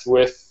obsessed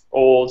with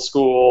old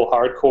school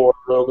hardcore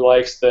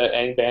roguelikes, the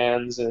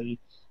Angbands and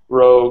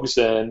Rogues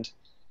and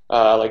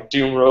like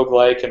Doom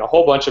roguelike and a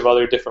whole bunch of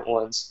other different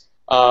ones.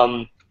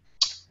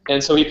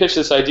 And so he pitched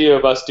this idea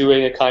of us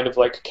doing a kind of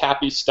like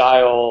Capy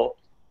style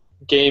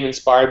game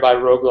inspired by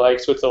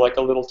roguelikes with like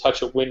a little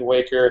touch of Wind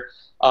Waker.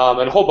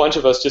 And a whole bunch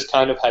of us just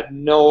kind of had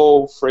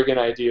no friggin'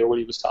 idea what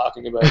he was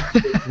talking about.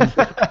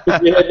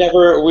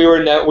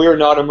 we were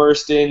not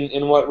immersed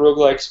in what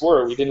roguelikes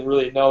were. We didn't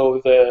really know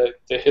the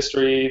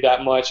history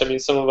that much. I mean,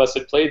 some of us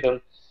had played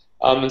them.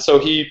 And so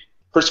he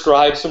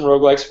prescribed some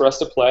roguelikes for us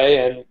to play,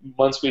 and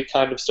once we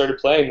kind of started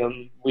playing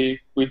them, we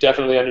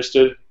definitely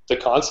understood the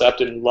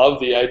concept and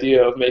loved the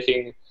idea of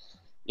making,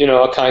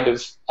 a kind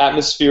of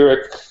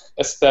atmospheric,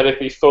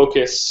 aesthetically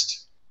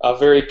focused,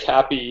 very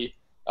Capy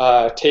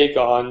take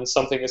on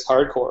something as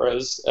hardcore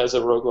as a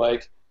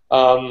roguelike.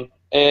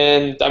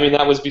 And I mean,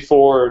 that was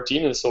before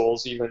Demon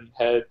Souls even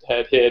had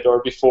hit,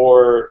 or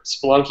before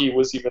Spelunky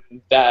was even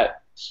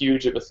that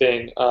huge of a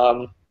thing.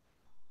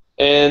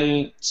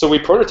 And so we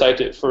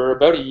prototyped it for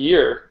about a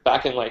year,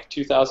 back in like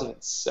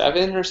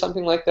 2007 or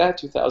something like that,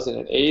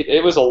 2008.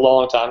 It was a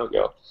long time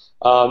ago.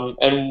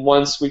 And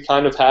once we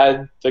kind of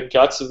had the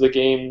guts of the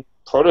game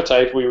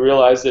prototyped, we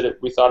realized that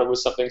we thought it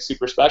was something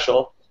super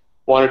special,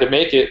 wanted to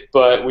make it,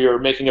 but we were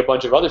making a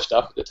bunch of other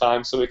stuff at the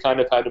time, so we kind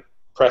of had to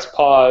press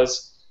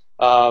pause,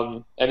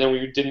 and then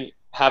we didn't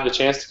have the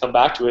chance to come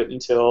back to it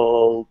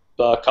until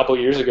a couple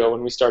years ago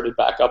when we started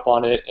back up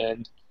on it.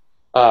 And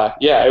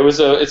yeah,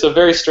 it's a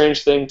very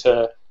strange thing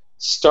to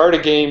start a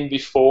game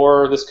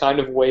before this kind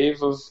of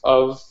wave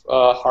of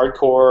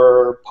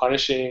hardcore,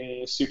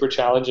 punishing, super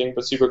challenging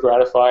but super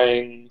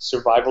gratifying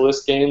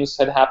survivalist games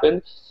had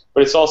happened.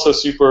 But it's also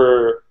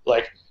super,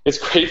 like, it's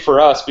great for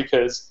us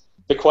because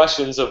the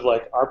questions of,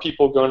 like, are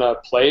people going to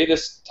play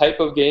this type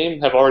of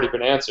game have already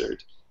been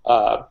answered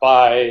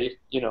by,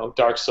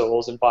 Dark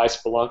Souls and by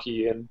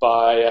Spelunky and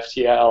by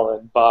FTL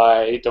and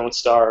by Don't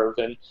Starve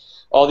and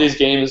all these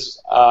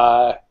games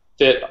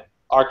that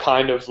are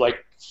kind of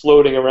like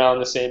floating around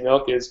the same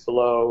ilk as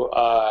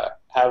Below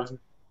have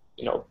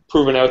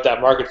proven out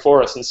that market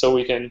for us, and so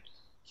we can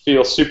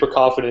feel super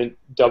confident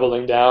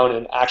doubling down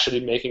and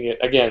actually making it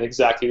again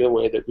exactly the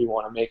way that we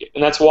want to make it.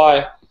 And that's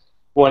why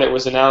when it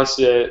was announced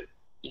at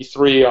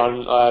E3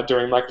 on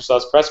during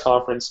Microsoft's press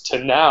conference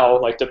to now,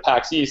 like to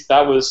PAX East,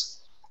 that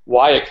was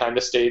why it kind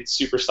of stayed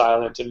super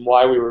silent and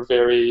why we were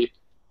very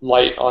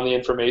light on the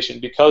information,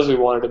 because we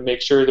wanted to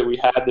make sure that we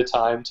had the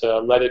time to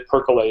let it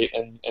percolate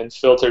and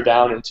filter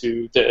down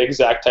into the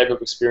exact type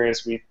of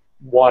experience we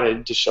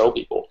wanted to show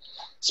people.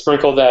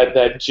 Sprinkle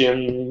that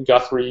Jim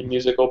Guthrie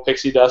musical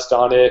pixie dust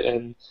on it,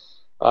 and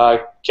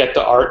get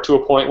the art to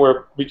a point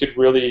where we could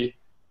really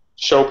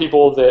show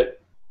people that,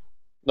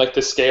 like,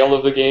 the scale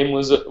of the game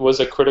was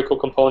a critical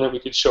component. We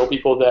could show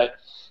people that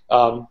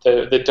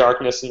the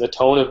darkness and the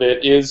tone of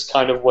it is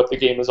kind of what the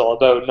game is all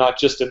about, not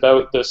just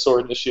about the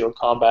sword and the shield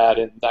combat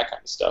and that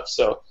kind of stuff.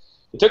 So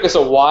it took us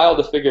a while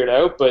to figure it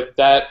out, but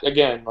that,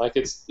 again, like,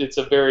 it's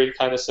a very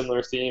kind of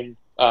similar theme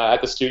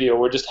at the studio.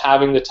 We're just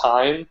having the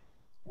time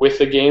with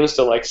the games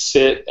to, like,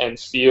 sit and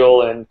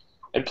feel and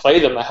play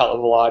them a hell of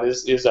a lot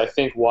is I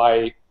think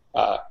why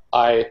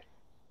I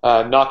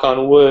knock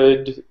on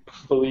wood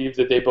believe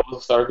that they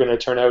both are going to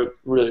turn out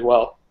really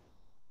well.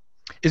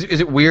 Is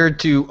it weird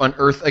to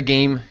unearth a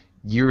game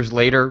years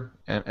later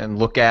and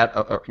look at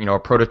a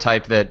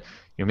prototype that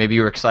maybe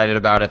you were excited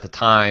about at the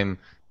time,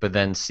 but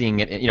then seeing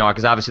it,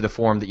 because obviously the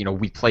form that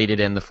we played it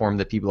in, the form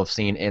that people have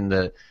seen in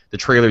the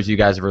trailers you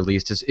guys have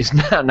released is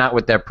not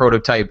what that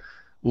prototype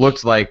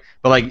looks like.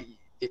 But, like,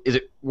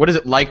 what is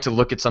it like to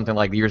look at something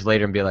like years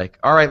later and be like,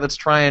 all right, let's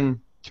try and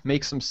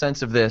make some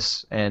sense of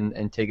this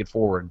and take it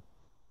forward?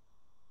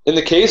 In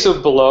the case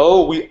of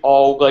Below, we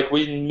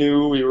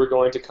knew we were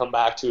going to come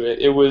back to it.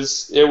 It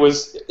was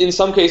in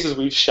some cases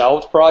we've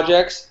shelved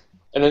projects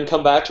and then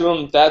come back to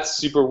them. That's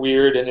super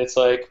weird, and it's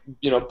like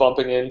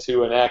bumping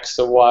into an ex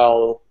a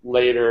while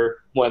later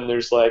when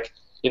there's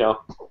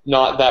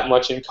not that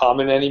much in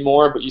common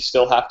anymore, but you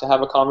still have to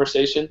have a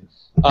conversation.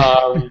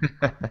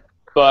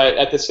 But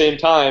at the same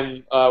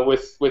time,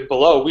 with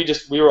Below,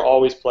 we were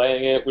always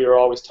playing it. We were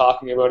always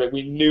talking about it.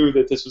 We knew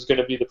that this was going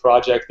to be the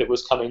project that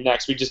was coming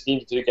next. We just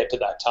needed to get to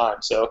that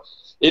time. So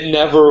it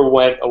never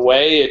went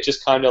away. It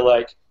just kind of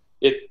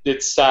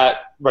it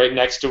sat right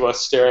next to us,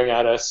 staring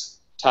at us,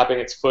 tapping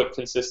its foot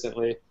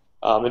consistently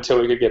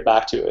until we could get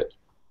back to it.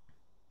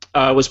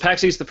 Was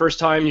PAX East the first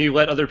time you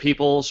let other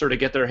people sort of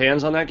get their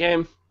hands on that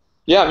game?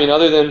 Yeah, I mean,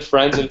 other than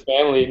friends and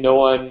family, no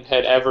one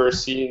had ever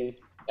seen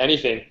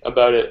anything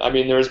about it. I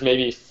mean, there was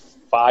maybe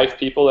 5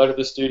 people out of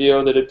the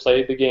studio that had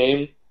played the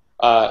game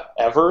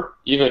ever,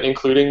 even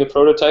including the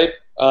prototype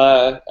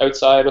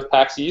outside of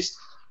PAX East.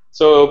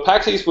 So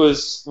PAX East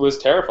was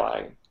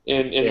terrifying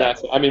in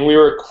that. I mean, we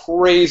were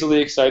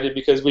crazily excited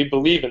because we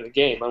believe in the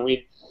game and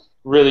we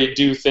really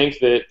do think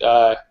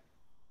that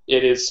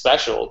it is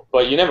special.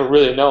 But you never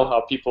really know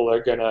how people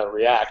are going to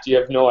react. You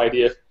have no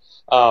idea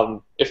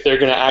if they're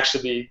going to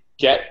actually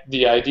get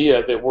the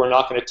idea that we're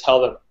not going to tell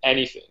them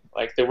anything.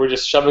 Like, they were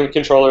just shoving the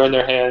controller in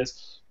their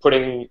hands,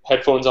 putting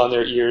headphones on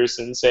their ears,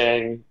 and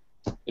saying,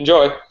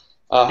 "Enjoy,"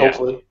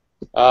 hopefully.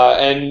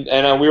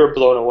 And we were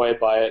blown away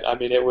by it. I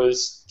mean,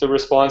 the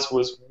response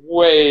was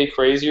way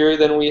crazier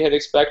than we had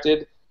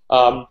expected.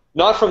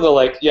 Not from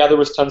there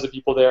was tons of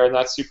people there, and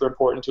that's super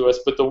important to us,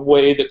 but the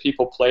way that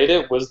people played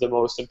it was the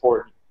most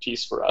important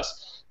piece for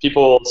us.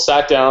 People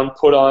sat down,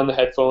 put on the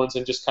headphones,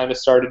 and just kind of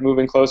started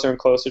moving closer and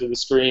closer to the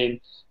screen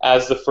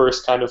as the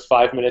first kind of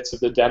 5 minutes of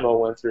the demo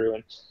went through.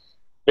 And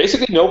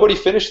basically nobody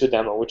finished the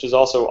demo, which is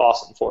also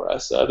awesome for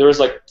us. There was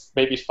like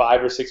maybe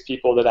 5 or 6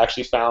 people that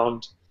actually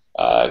found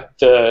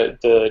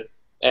the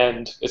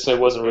end. So it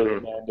wasn't really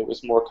an end; it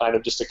was more kind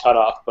of just a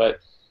cutoff. But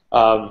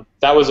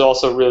that was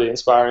also really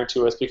inspiring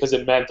to us because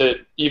it meant that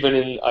even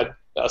in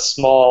a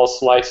small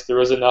slice, there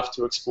was enough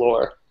to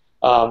explore,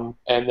 and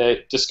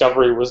that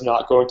discovery was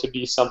not going to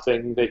be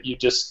something that you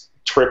just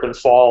trip and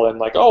fall and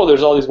like, oh,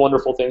 there's all these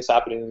wonderful things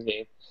happening in the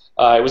game.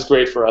 It was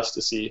great for us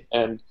to see,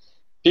 and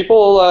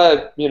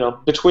people,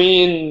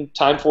 between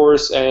Time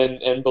Force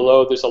and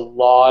Below, there's a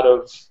lot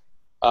of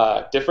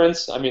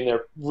difference. I mean,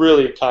 they're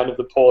really kind of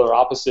the polar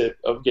opposite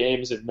of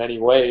games in many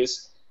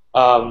ways.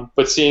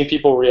 But seeing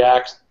people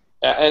react,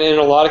 and in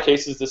a lot of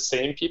cases, the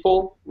same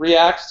people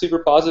react super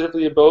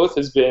positively to both,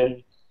 has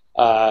been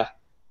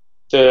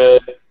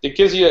it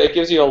gives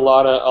you a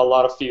lot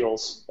of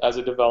feels as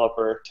a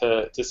developer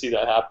to see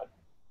that happen.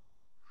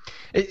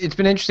 It's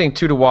been interesting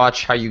too to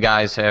watch how you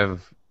guys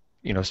have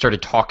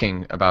started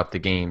talking about the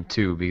game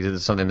too, because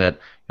it's something that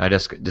I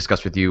just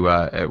discussed with you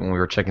when we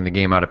were checking the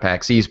game out at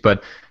PAX East.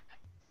 But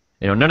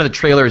none of the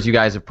trailers you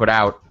guys have put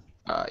out,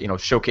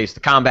 showcase the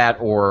combat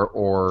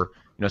or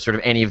sort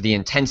of any of the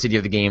intensity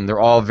of the game. They're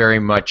all very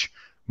much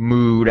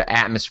mood,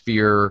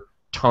 atmosphere,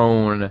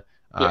 tone,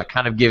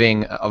 kind of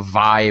giving a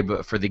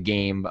vibe for the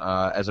game,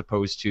 as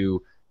opposed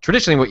to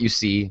traditionally what you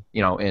see,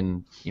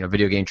 in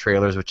video game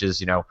trailers, which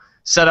is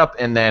set up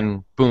and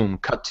then boom,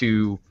 cut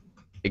to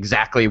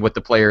exactly what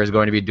the player is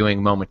going to be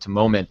doing moment to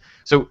moment.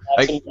 So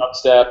some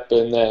dubstep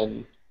and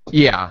then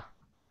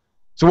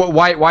So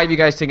why have you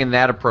guys taken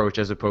that approach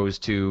as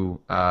opposed to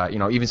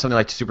even something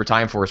like Super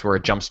Time Force where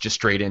it jumps just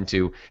straight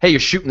into, hey, you're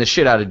shooting the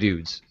shit out of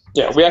dudes?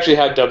 Yeah, we actually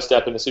had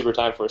dubstep in the Super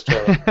Time Force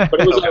trailer,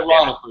 but it was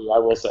ironically, I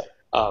will say.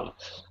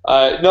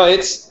 No,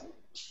 it's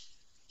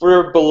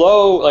for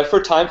Below, like for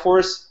Time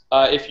Force.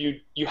 If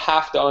you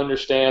have to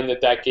understand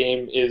that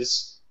game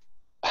is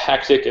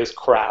hectic as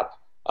crap,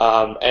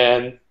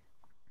 and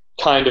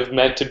kind of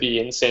meant to be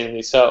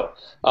insanely so.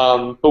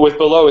 But with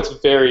Below, it's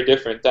very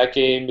different. That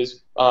game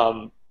is,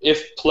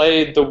 if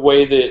played the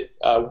way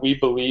that we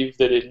believe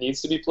that it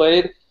needs to be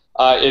played,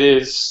 it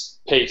is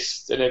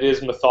paced and it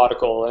is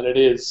methodical and it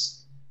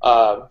is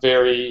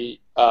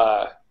very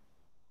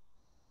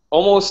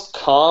almost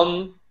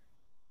calm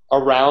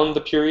around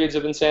the periods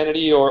of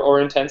insanity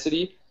or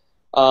intensity.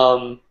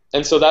 And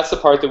so that's the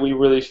part that we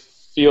really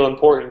feel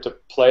important to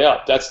play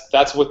up.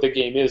 That's what the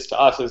game is to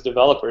us as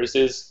developers,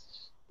 is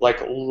like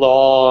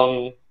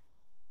long,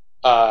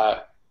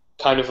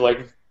 kind of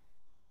like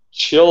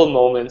chill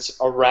moments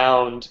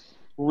around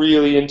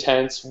really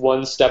intense,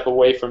 one step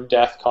away from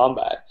death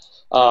combat.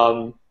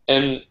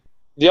 And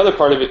the other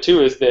part of it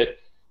too is that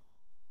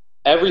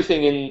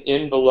everything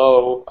in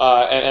Below,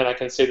 and I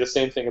can say the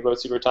same thing about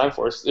Super Time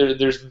Force,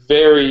 there's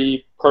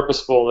very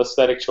purposeful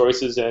aesthetic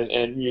choices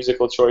and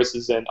musical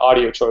choices and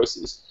audio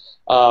choices.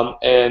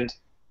 And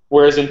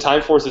whereas in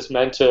Time Force it's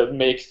meant to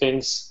make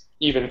things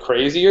even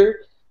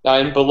crazier,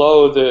 in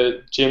Below,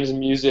 the Jim's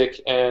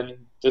music and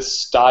the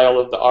style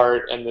of the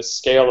art and the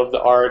scale of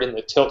the art and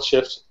the tilt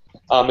shift,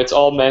 it's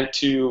all meant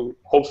to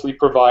hopefully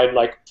provide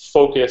like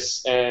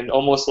focus and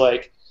almost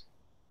like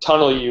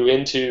tunnel you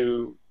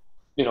into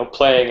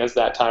playing as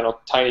that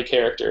tiny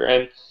character.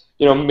 And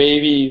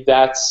maybe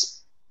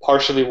that's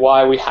partially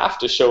why we have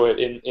to show it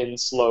in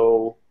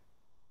slow,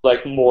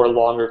 like more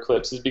longer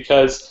clips, is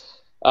because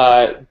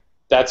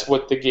that's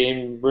what the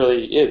game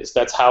really is.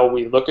 That's how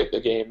we look at the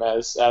game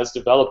as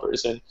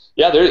developers. And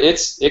yeah,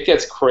 it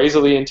gets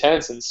crazily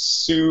intense and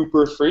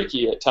super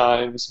freaky at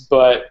times,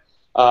 but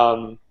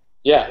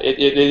yeah,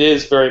 it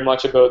is very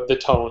much about the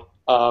tone.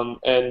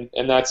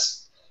 And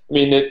that's, I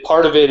mean,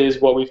 part of it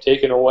is what we've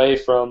taken away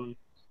from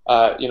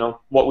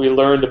what we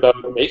learned about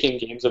making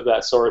games of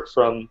that sort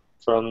from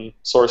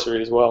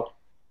Sorcery as well.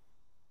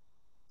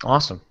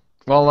 Awesome.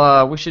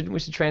 Well, we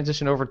should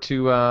transition over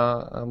to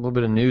a little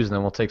bit of news, and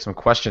then we'll take some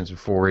questions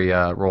before we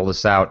roll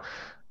this out.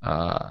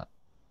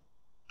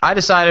 I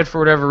decided, for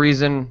whatever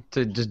reason,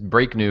 to just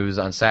break news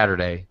on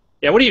Saturday.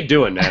 Yeah, what are you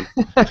doing, man?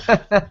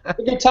 A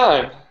good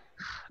time.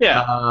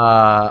 Yeah.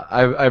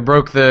 I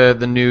broke the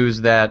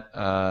news that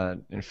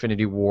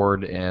Infinity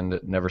Ward and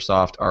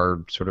Neversoft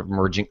are sort of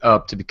merging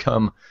up to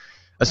become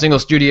a single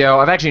studio.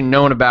 I've actually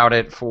known about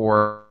it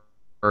for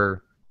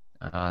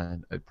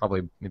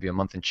probably maybe a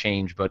month and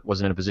change, but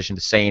wasn't in a position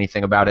to say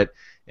anything about it.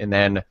 And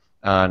then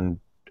on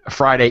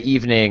Friday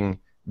evening,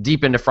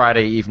 deep into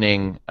Friday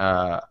evening,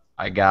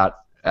 I got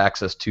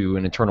access to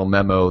an internal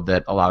memo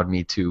that allowed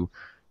me to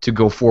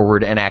go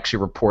forward and actually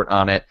report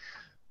on it.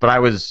 But I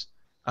was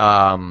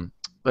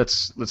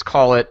let's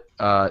call it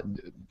I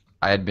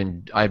had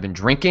been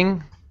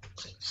drinking,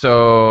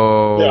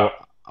 so Yeah.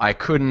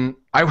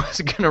 I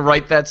wasn't gonna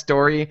write that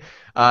story,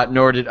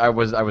 nor did I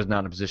was not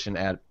in a position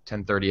at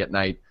 10:30 at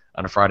night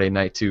on a Friday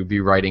night to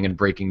be writing and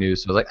breaking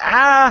news. So I was like,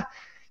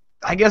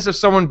 I guess if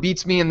someone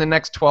beats me in the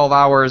next 12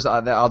 hours,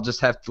 I'll just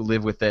have to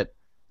live with it.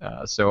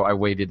 So I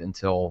waited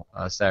until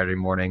Saturday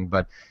morning.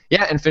 But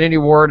yeah, Infinity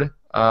Ward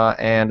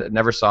and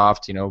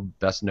Neversoft,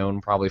 best known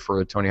probably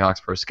for Tony Hawk's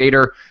Pro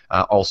Skater,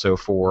 also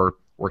for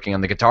working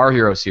on the Guitar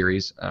Hero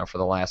series for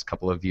the last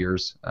couple of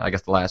years, I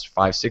guess the last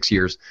 5-6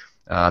 years.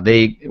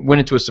 They went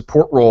into a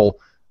support role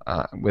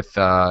with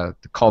the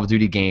Call of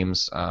Duty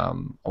games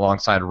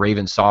alongside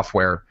Raven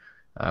Software,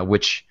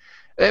 which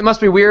it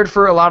must be weird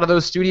for a lot of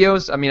those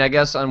studios. I mean, I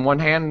guess on one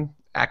hand,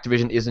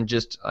 Activision isn't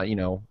just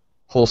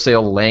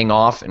wholesale laying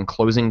off and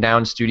closing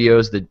down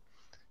studios that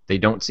they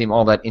don't seem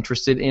all that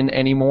interested in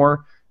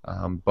anymore,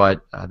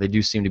 but they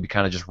do seem to be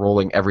kind of just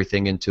rolling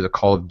everything into the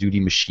Call of Duty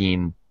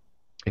machine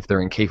if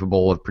they're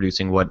incapable of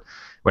producing what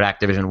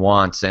Activision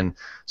wants. And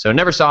so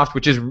Neversoft,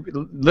 which is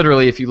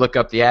literally, if you look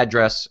up the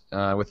address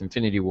with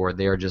Infinity Ward,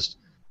 they are just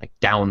like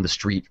down the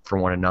street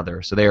from one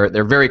another. So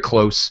they're very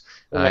close.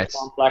 It's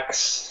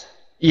complex.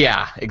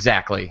 Yeah,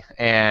 exactly.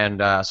 And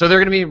so they're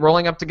going to be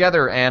rolling up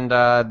together, and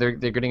they're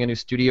getting a new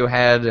studio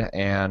head,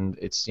 and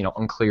it's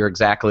unclear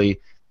exactly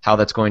how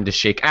that's going to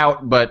shake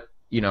out. But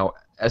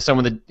as some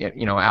of the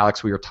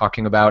Alex, we were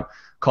talking about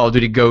Call of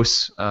Duty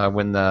Ghosts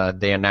when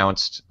they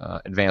announced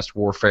Advanced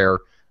Warfare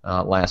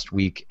last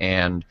week,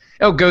 and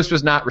Ghost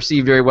was not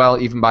received very well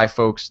even by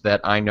folks that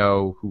I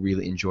know who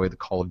really enjoy the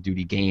Call of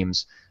Duty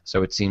games.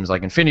 So it seems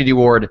like Infinity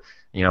Ward,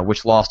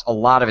 which lost a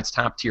lot of its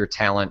top tier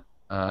talent.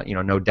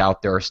 No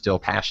doubt there are still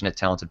passionate,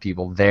 talented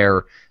people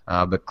there,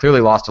 but clearly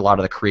lost a lot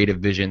of the creative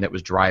vision that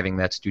was driving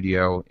that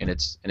studio in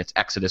its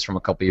exodus from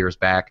a couple years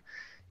back.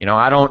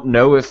 I don't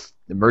know if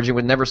merging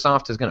with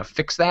Neversoft is going to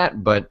fix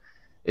that, but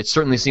it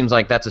certainly seems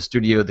like that's a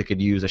studio that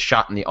could use a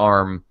shot in the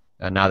arm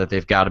now that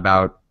they've got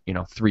about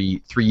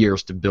 3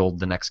 years to build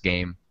the next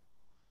game.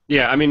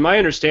 Yeah, I mean, my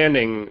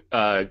understanding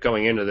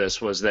going into this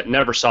was that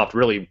Neversoft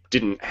really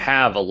didn't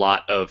have a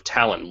lot of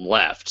talent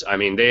left. I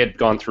mean, they had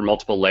gone through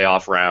multiple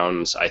layoff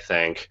rounds, I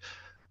think,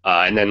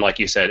 and then, like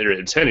you said,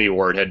 Infinity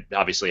Ward had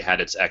obviously had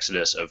its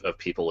exodus of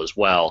people as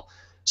well.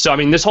 So, I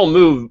mean, this whole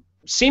move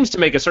seems to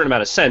make a certain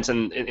amount of sense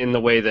in the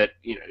way that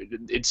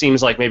it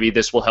seems like maybe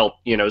this will help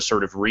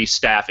sort of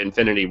restaff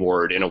Infinity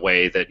Ward in a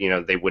way that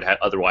they would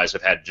otherwise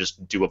have had to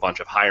just do a bunch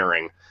of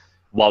hiring.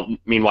 While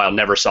meanwhile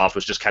Neversoft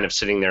was just kind of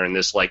sitting there in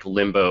this like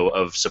limbo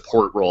of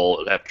support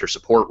role after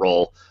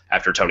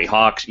Tony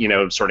Hawk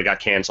sort of got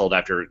canceled,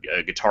 after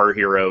Guitar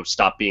Hero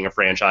stopped being a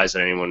franchise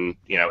that anyone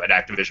at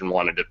Activision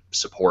wanted to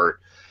support.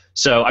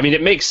 So I mean,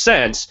 it makes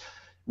sense.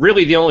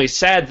 Really, the only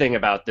sad thing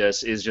about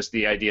this is just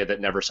the idea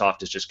that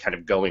Neversoft is just kind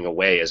of going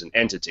away as an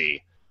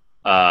entity.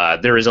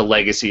 There is a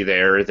legacy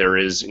there. There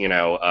is,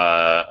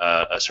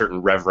 a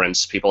certain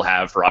reverence people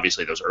have for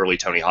obviously those early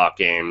Tony Hawk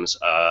games.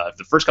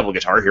 The first couple of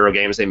Guitar Hero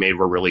games they made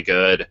were really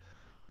good.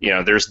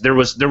 There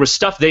was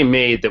stuff they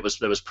made that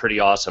was pretty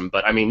awesome.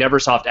 But I mean,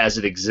 Neversoft as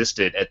it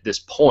existed at this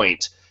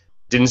point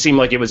didn't seem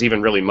like it was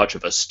even really much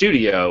of a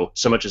studio,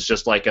 so much as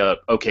just like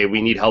okay,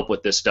 we need help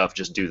with this stuff,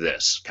 just do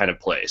this kind of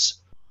place.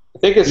 I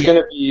think it's going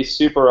to be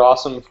super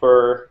awesome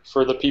for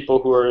the people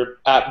who are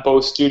at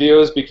both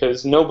studios,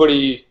 because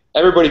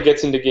everybody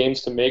gets into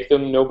games to make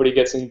them. Nobody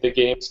gets into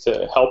games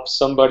to help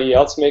somebody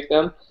else make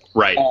them.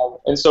 Right.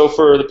 And so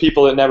for the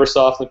people at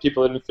Neversoft and the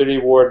people at Infinity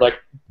Ward, like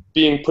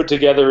being put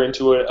together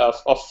into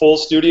a full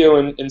studio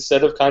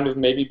instead of kind of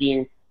maybe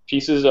being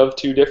pieces of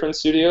 2 different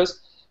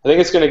studios, I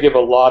think it's going to give a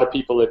lot of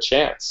people a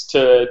chance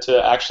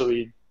to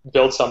actually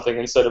build something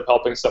instead of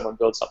helping someone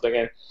build something.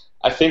 And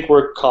I think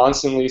we're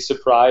constantly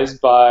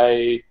surprised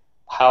by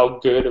how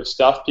good of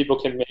stuff people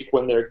can make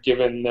when they're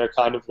given their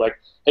kind of like,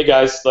 hey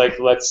guys, like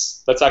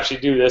let's actually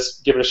do this,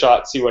 give it a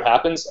shot, see what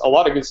happens. A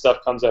lot of good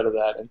stuff comes out of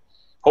that, and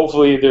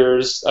hopefully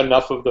there's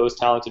enough of those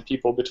talented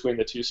people between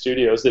the 2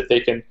 studios that they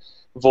can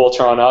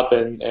Voltron up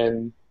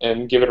and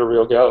give it a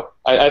real go.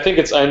 I think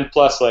it's, and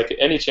plus like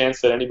any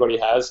chance that anybody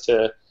has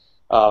to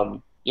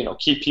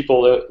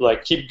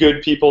keep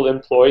good people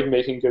employed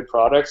making good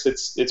products,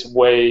 it's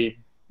way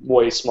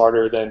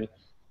smarter than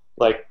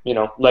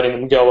letting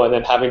them go and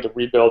then having to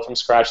rebuild from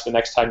scratch the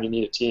next time you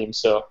need a team.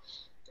 So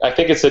I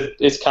think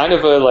it's kind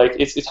of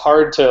it's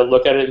hard to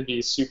look at it and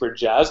be super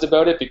jazzed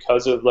about it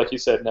because of, like you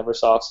said,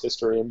 Neversoft's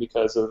history and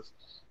because of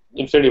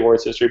Infinity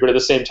Ward's history. But at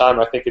the same time,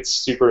 I think it's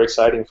super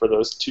exciting for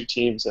those 2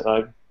 teams, and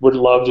I would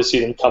love to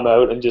see them come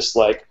out and just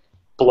like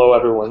blow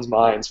everyone's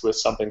minds with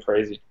something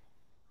crazy.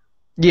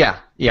 Yeah.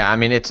 I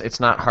mean,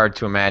 it's not hard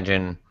to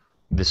imagine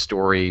the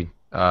story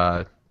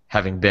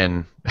having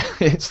been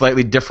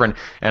slightly different,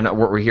 and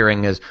what we're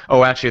hearing is,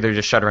 actually they're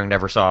just shuttering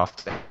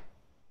Neversoft,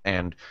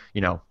 and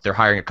they're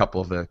hiring a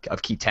couple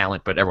of key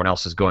talent, but everyone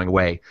else is going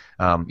away.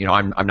 I'm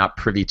not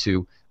privy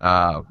to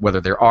whether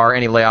there are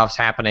any layoffs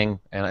happening,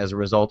 and as a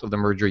result of the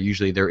merger,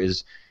 there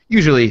is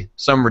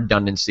some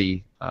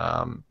redundancy.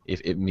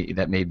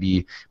 That may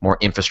be more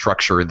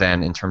infrastructure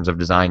than in terms of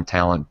design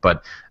talent,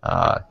 but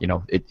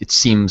it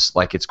seems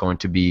like it's going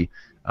to be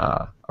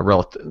a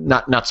relative,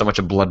 not so much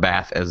a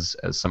bloodbath as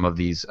some of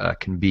these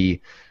can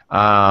be.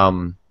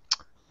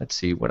 Let's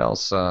see what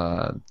else.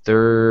 I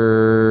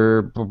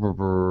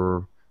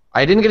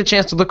didn't get a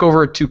chance to look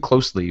over it too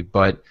closely,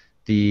 but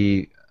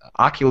the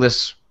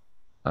Oculus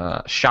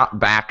shot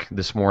back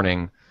this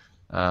morning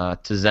to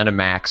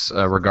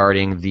ZeniMax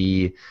regarding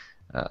the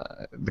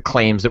the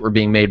claims that were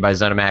being made by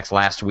ZeniMax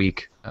last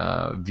week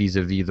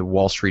vis-a-vis the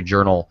Wall Street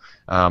Journal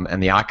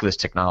and the Oculus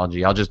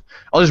technology. I'll just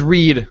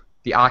read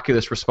the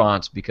Oculus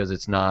response because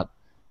it's not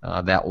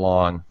that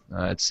long.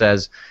 It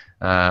says,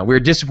 "We are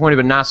disappointed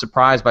but not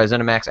surprised by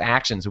ZeniMax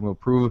actions, and will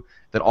prove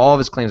that all of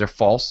his claims are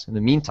false. In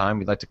the meantime,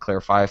 we'd like to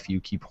clarify a few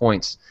key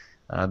points.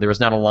 There is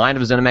not a line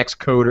of ZeniMax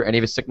code or any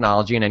of its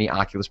technology in any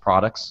Oculus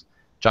products.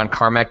 John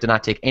Carmack did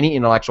not take any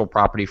intellectual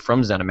property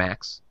from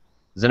ZeniMax.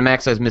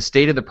 ZeniMax has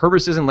misstated the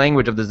purposes and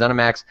language of the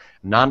ZeniMax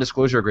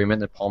non-disclosure agreement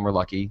that Palmer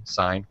Luckey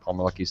signed."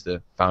 Palmer Luckey is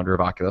the founder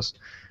of Oculus.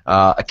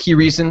 "A key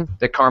reason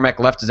that Carmack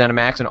left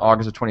ZeniMax in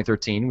August of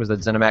 2013 was that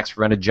ZeniMax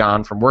prevented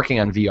John from working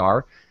on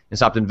VR and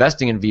stopped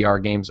investing in VR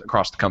games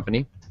across the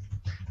company.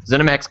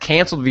 ZeniMax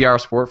canceled VR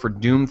support for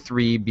Doom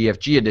 3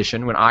 BFG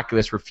Edition when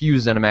Oculus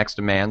refused ZeniMax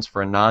demands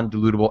for a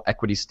non-dilutable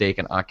equity stake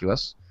in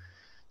Oculus.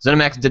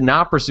 ZeniMax did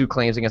not pursue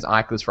claims against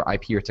Oculus for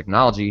IP or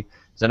technology.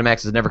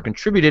 ZeniMax has never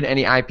contributed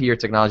any IP or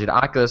technology to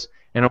Oculus,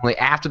 and only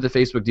after the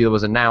Facebook deal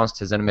was announced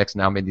has ZeniMax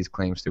now made these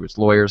claims through its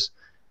lawyers.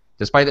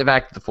 Despite the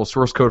fact that the full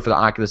source code for the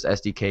Oculus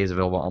SDK is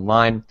available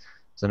online,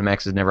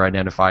 ZeniMax has never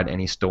identified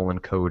any stolen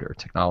code or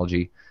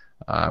technology,"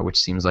 which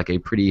seems like a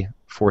pretty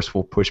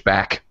forceful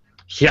pushback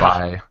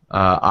by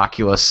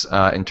Oculus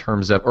in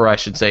terms of, or I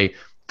should say,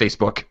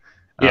 Facebook,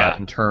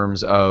 in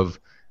terms of,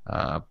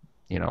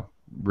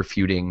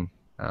 refuting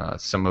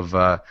some of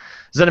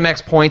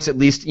ZeniMax points, at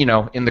least,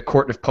 in the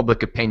court of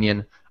public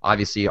opinion.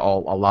 Obviously, a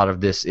lot of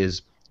this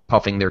is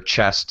puffing their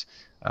chest,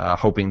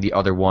 hoping the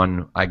other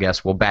one, I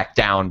guess, will back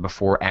down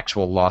before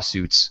actual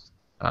lawsuits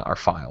are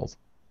filed.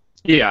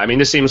 Yeah, I mean,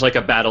 this seems like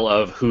a battle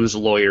of whose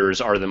lawyers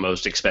are the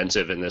most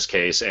expensive in this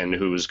case, and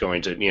who's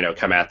going to,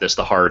 come at this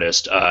the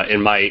hardest.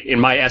 In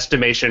my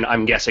estimation,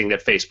 I'm guessing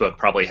that Facebook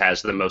probably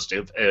has the most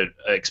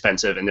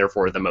expensive and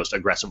therefore the most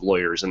aggressive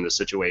lawyers in this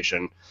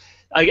situation.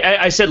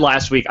 I said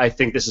last week, I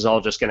think this is all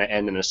just going to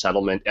end in a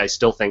settlement. I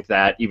still think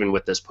that even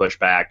with this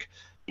pushback,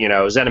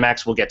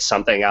 ZeniMax will get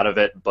something out of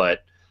it,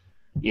 but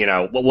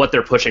what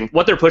they're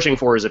pushing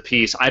for is a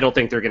piece. I don't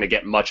think they're going to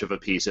get much of a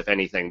piece, if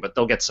anything, but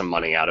they'll get some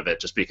money out of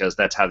it just because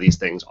that's how these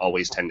things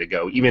always tend to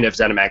go, even if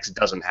ZeniMax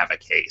doesn't have a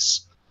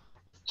case.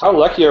 How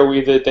lucky are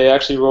we that they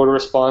actually wrote a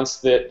response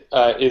that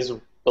is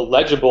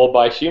legible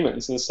by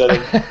humans instead of...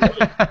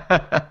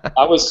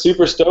 I was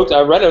super stoked.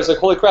 I read it. I was like,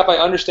 holy crap, I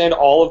understand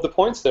all of the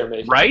points they're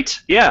making. Right?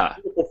 Yeah.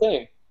 Beautiful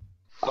thing.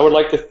 I would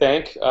like to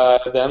thank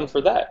them for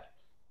that.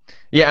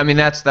 Yeah, I mean,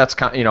 that's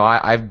kind of,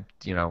 I've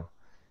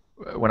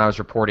when I was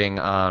reporting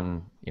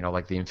on,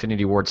 like the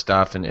Infinity Ward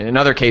stuff and in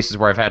other cases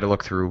where I've had to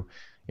look through,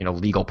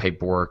 legal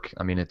paperwork,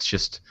 I mean, it's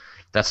just,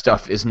 that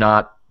stuff is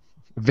not,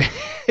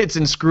 it's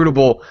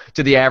inscrutable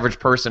to the average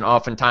person.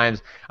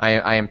 Oftentimes,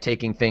 I am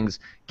taking things,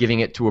 giving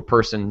it to a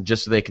person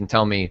just so they can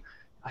tell me,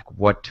 like,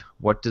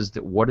 what does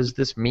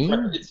this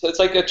mean? It's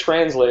like a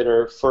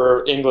translator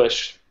for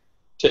English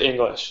to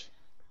English.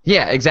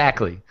 Yeah,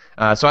 exactly.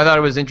 So I thought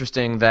it was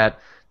interesting that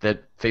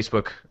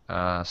Facebook /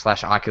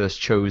 Oculus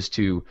chose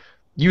to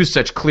use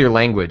such clear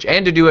language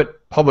and to do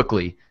it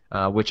publicly,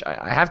 which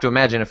I have to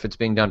imagine if it's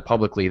being done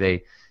publicly,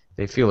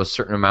 they feel a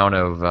certain amount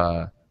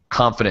of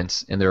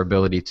confidence in their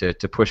ability to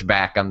push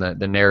back on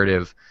the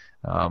narrative.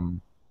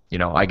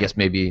 I guess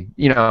maybe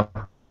to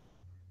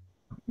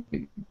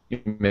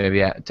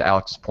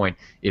Alex's point,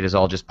 it is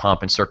all just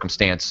pomp and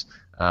circumstance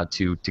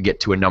to get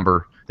to a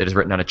number that is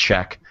written on a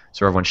check,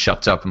 so everyone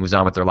shuts up and moves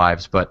on with their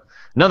lives. But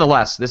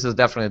nonetheless, this is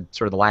definitely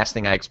sort of the last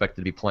thing I expected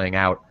to be playing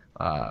out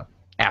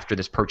after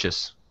this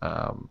purchase.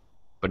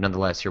 But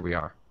nonetheless, here we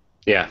are.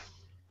 Yeah.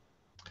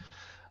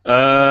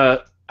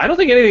 I don't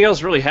think anything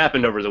else really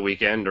happened over the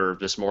weekend or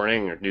this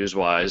morning or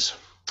news-wise.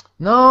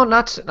 No,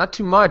 not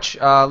too much.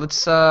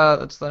 Let's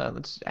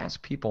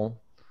ask people.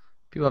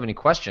 If people have any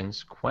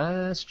questions.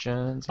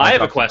 I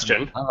have a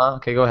question.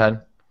 Okay, go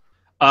ahead.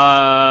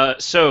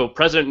 So,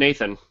 President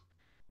Nathan,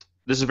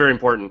 this is very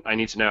important. I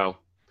need to know.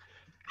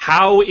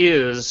 How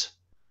is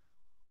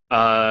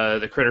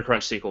the Critter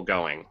Crunch sequel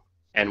going?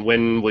 And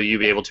when will you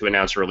be able to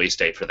announce a release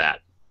date for that?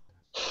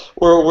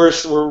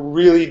 We're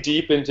really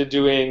deep into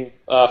doing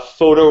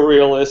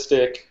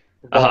photorealistic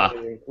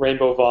vomiting,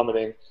 rainbow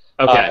vomiting.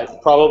 Okay.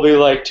 Probably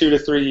like 2 to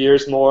 3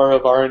 years more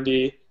of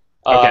R&D.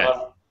 Okay.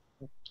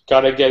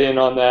 Got to get in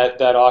on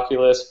that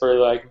Oculus for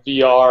like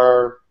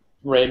VR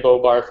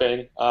rainbow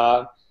barfing.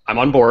 I'm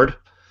on board.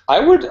 I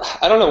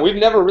don't know. We've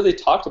never really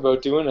talked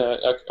about doing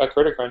a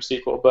Critter Crunch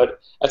sequel, but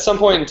at some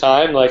point in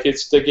time, like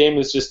the game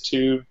is just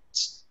too,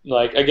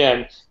 like,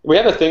 again, we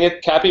have a thing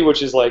at Capy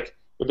which is like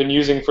we've been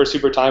using for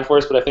Super Time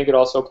Force, but I think it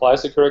also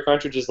applies to Critter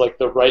Crunch, which is like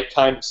the right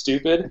kind of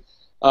stupid.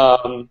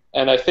 And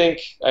I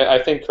think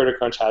Critter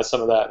Crunch has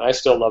some of that, and I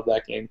still love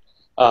that game.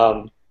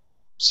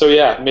 So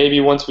yeah, maybe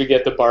once we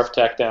get the barf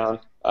tech down.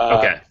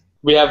 Okay.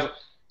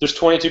 There's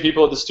 22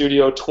 people at the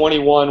studio,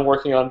 21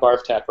 working on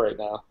barf tech right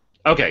now.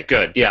 Okay,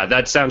 good. Yeah,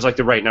 that sounds like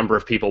the right number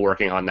of people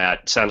working on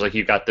that. Sounds like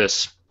you got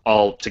this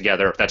all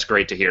together. That's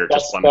great to hear.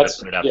 Just wanted to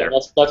put it out there.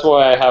 That's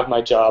why I have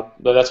my job.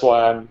 That's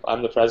why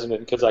I'm the president,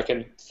 because I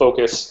can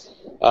focus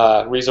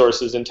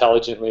resources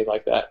intelligently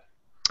like that.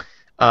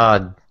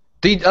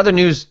 The other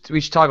news we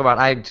should talk about,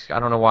 I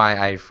don't know why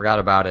I forgot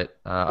about it.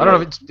 I don't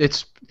know if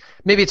it's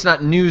maybe it's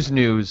not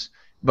news,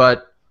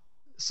 but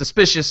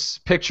suspicious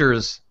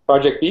pictures.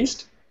 Project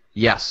Beast?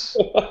 Yes,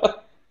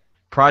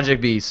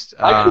 Project Beast.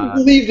 I couldn't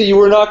believe that you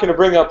were not going to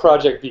bring up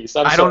Project Beast.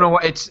 I don't know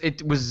why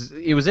it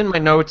was in my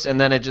notes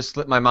and then it just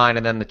slipped my mind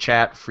and then the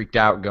chat freaked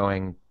out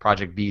going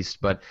Project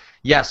Beast. But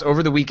yes,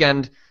 over the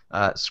weekend,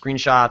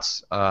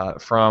 screenshots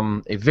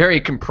from a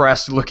very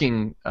compressed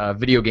looking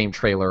video game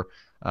trailer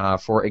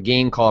for a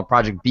game called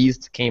Project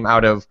Beast came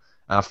out of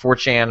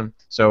 4chan.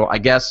 So I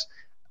guess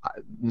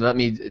let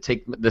me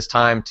take this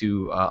time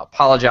to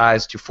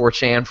apologize to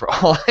 4chan for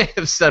all I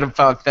have said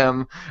about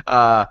them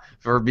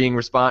for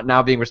being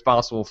now being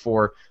responsible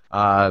for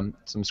some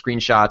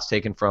screenshots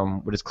taken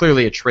from what is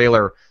clearly a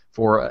trailer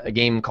for a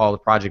game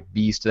called Project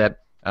Beast that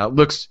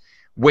looks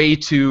way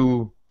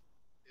too.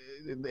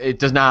 It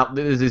does not.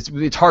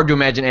 It's hard to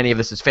imagine any of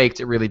this is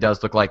faked. It really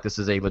does look like this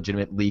is a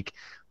legitimate leak.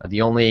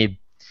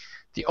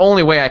 The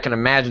only way I can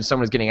imagine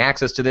someone's getting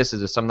access to this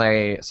is if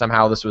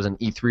somehow this was an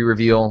E3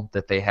 reveal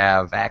that they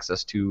have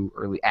access to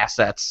early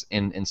assets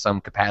in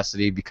some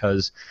capacity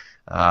because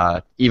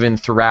even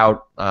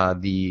throughout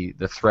the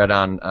thread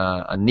on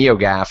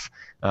NeoGAF,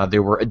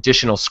 there were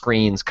additional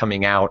screens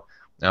coming out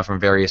from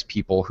various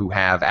people who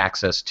have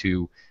access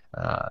to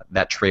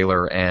that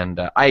trailer.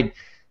 And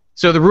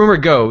so the rumor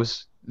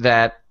goes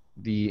that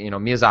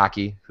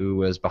Miyazaki, who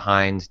was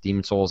behind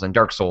Demon's Souls and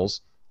Dark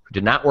Souls, who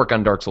did not work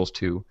on Dark Souls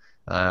 2,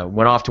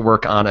 went off to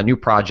work on a new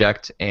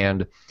project,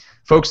 and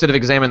folks that have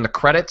examined the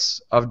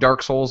credits of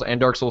Dark Souls and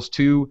Dark Souls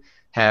 2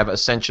 have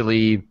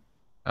essentially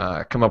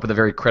come up with a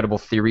very credible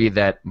theory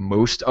that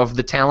most of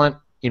the talent,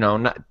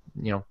 to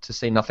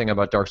say nothing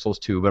about Dark Souls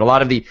 2, but a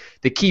lot of the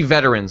key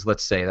veterans,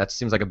 let's say, that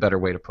seems like a better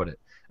way to put it,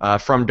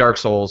 from Dark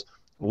Souls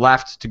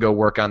left to go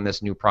work on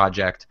this new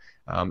project,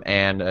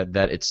 and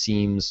that it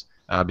seems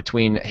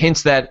between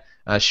hints that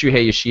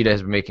Shuhei Yoshida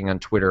has been making on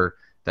Twitter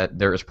that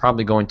there is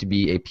probably going to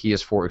be a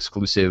PS4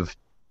 exclusive,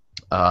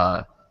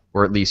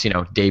 or at least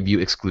debut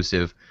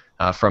exclusive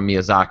from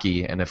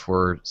Miyazaki. And if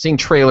we're seeing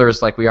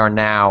trailers like we are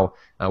now,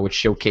 which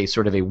showcase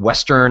sort of a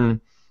Western,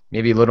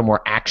 maybe a little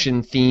more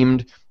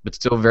action-themed, but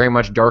still very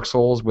much Dark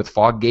Souls with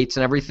fog gates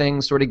and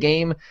everything sort of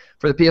game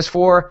for the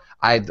PS4,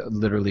 I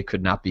literally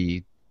could not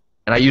be,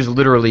 and I use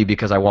literally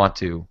because I want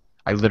to,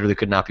 I literally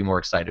could not be more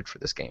excited for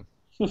this game.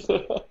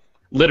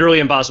 Literally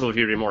impossible for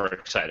you to be more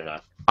excited,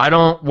 huh?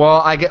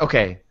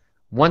 Okay.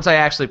 Once I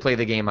actually play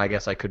the game, I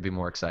guess I could be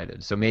more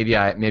excited. So maybe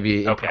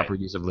improper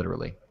use of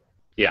literally.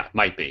 Yeah,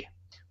 might be.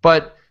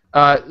 But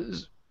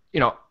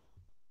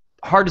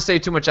hard to say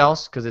too much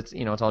else because it's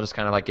all just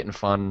kind of like getting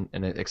fun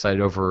and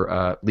excited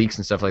over leaks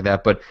and stuff like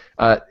that. But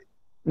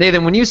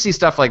Nathan, when you see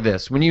stuff like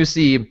this, when you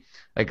see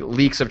like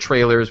leaks of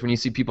trailers, when you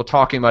see people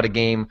talking about a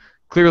game,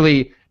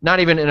 clearly not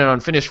even in an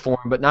unfinished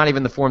form, but not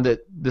even the form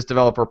that this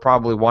developer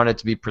probably wanted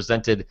to be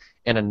presented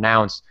and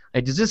announced,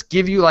 like, does this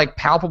give you like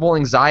palpable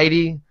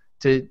anxiety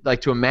to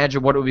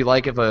imagine what it would be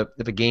like if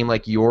a game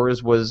like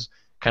yours was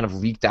kind of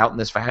leaked out in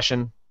this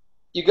fashion?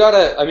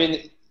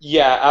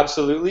 Yeah,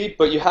 absolutely,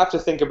 but you have to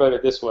think about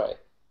it this way.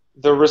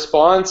 The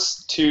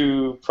response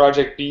to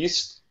Project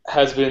Beast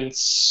has been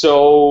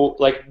so,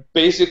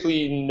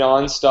 basically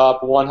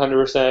nonstop,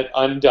 100%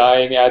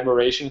 undying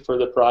admiration for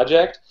the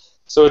project.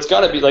 So it's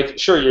got to be,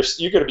 sure,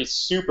 you're going to be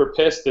super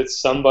pissed that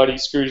somebody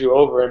screwed you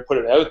over and put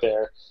it out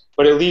there,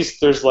 but at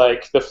least there's,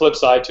 the flip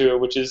side to it,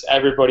 which is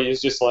everybody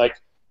is just,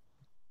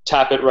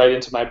 tap it right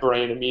into my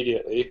brain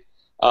immediately.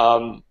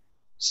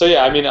 So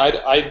yeah,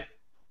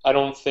 I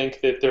don't think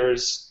that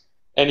there's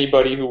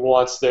anybody who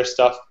wants their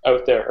stuff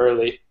out there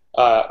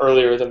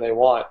earlier than they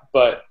want.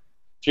 But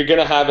if you're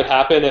gonna have it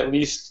happen, at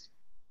least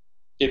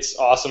it's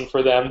awesome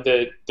for them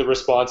that the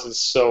response is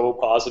so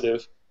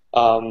positive.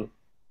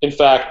 In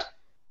fact,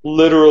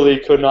 literally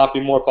could not be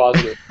more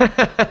positive.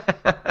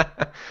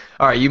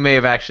 All right, you may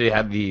have actually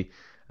had the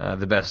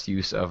best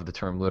use of the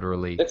term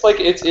literally.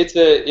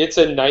 It's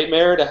a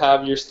nightmare to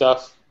have your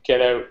stuff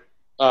get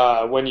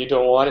out when you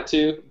don't want it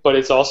to, but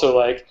it's also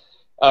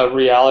a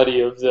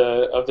reality of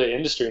the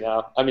industry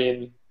now.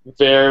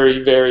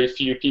 Very, very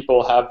few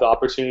people have the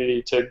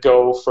opportunity to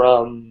go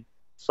from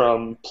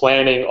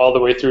planning all the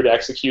way through to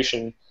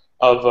execution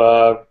of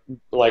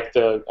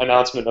the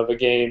announcement of a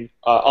game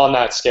on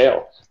that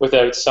scale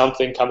without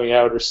something coming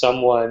out or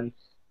someone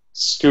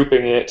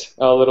scooping it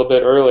a little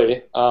bit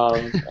early,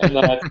 and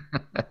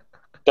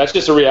that's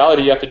just a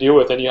reality you have to deal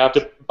with, and you have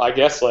to, I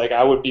guess,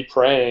 I would be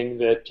praying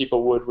that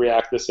people would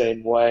react the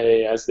same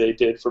way as they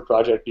did for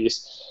Project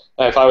Beast.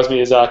 If I was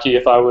Miyazaki,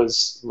 if I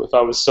was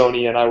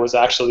Sony, and I was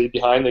actually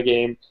behind the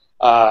game,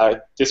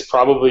 this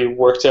probably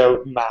worked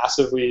out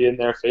massively in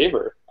their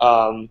favor.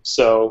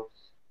 So,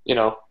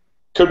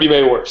 could be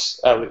way worse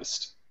at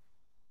least.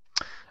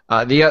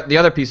 The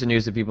other piece of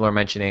news that people are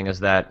mentioning is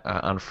that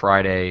on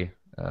Friday,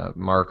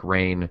 Mark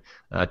Rain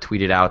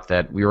tweeted out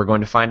that we were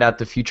going to find out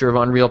the future of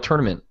Unreal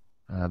Tournament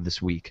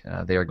this week.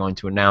 They are going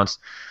to announce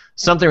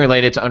something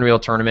related to Unreal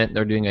Tournament.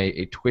 They're doing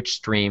a Twitch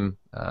stream,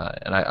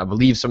 and I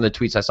believe some of the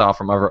tweets I saw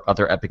from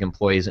other Epic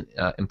employees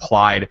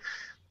implied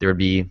there would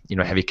be,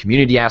 heavy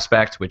community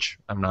aspect, which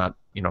I'm not,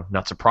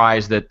 not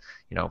surprised that,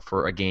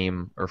 for a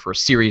game or for a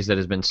series that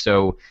has been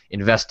so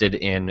invested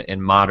in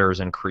modders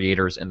and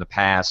creators in the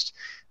past.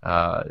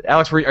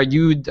 Alex, are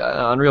you an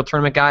Unreal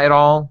Tournament guy at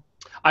all?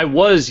 I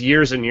was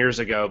years and years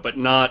ago, but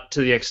not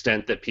to the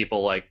extent that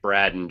people like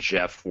Brad and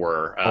Jeff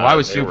were. I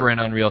was super in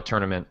Unreal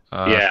Tournament.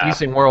 Yeah.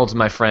 Facing Worlds,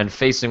 my friend.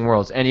 Facing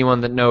Worlds. Anyone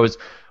that knows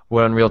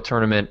what Unreal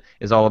Tournament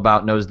is all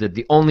about knows that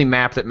the only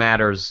map that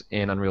matters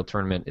in Unreal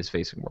Tournament is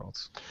Facing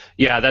Worlds.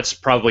 Yeah, that's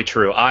probably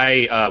true.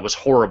 I was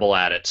horrible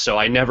at it, so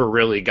I never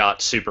really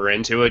got super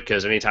into it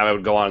because anytime I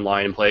would go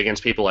online and play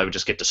against people, I would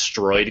just get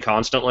destroyed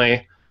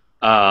constantly.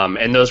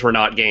 And those were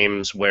not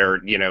games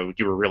where,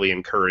 you were really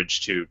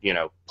encouraged to,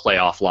 play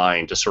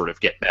offline to sort of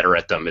get better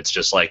at them. It's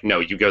just like, no,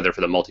 you go there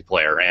for the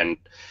multiplayer. And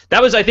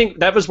I think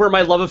that was where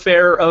my love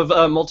affair of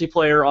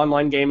multiplayer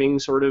online gaming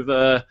sort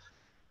of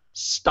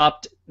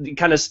stopped,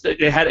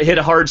 it hit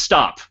a hard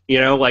stop,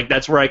 like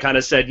that's where I kind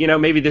of said,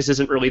 maybe this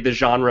isn't really the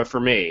genre for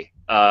me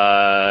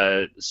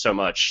so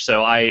much.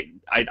 So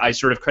I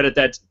sort of credit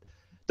that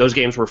those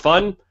games were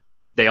fun.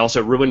 They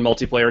also ruined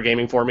multiplayer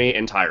gaming for me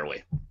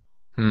entirely.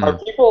 Are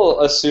people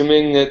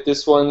assuming that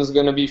this one's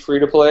going to be free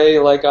to play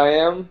like I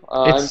am?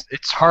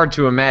 It's hard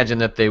to imagine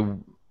that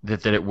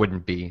it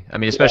wouldn't be. I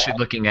mean, especially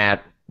looking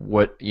at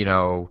what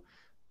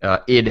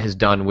id has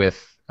done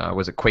with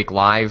was it Quake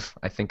Live?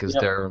 I think is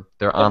their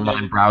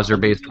online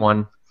browser-based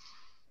one.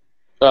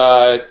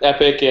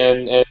 Epic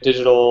and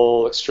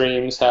Digital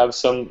Extremes have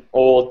some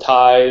old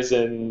ties,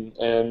 and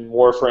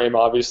Warframe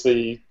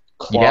obviously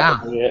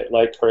clobbering it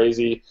like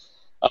crazy.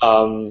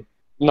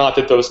 Not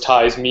that those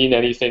ties mean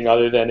anything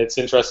other than it's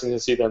interesting to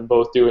see them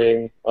both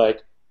doing,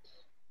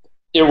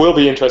 it will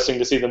be interesting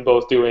to see them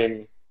both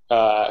doing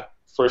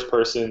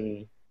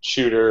first-person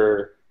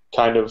shooter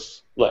kind of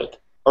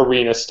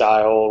arena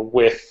style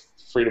with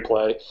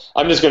free-to-play.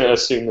 I'm just going to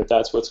assume that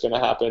that's what's going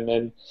to happen.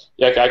 And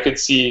I could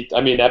see,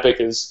 Epic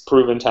has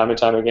proven time and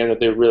time again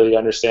that they really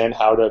understand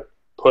how to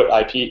put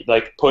IP,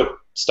 put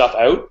stuff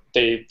out.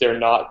 They're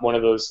not one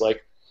of those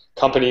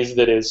companies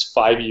that is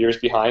 5 years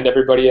behind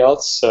everybody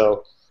else.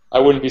 So I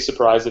wouldn't be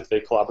surprised if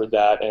they clobbered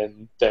that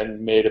and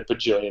then made $1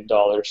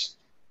 bajillion.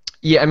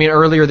 Yeah,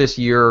 earlier this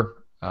year,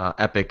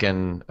 Epic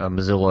and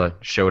Mozilla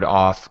showed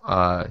off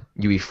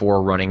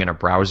UE4 running in a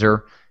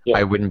browser. Yeah.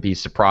 I wouldn't be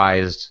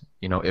surprised,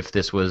 if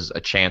this was a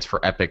chance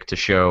for Epic to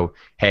show,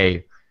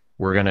 hey,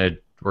 we're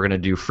gonna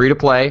do free to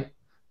play,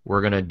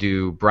 we're gonna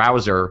do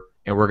browser,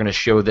 and we're gonna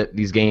show that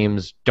these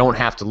games don't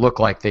have to look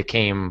like they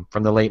came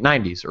from the late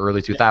 '90s or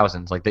early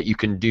 2000s, like that you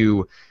can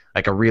do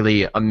a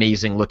really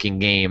amazing looking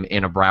game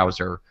in a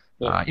browser.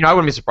 I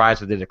wouldn't be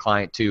surprised if they did a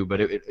client too,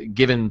 but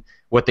given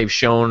what they've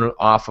shown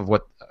off of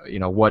what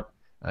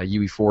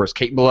UE4 is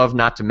capable of,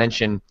 not to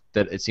mention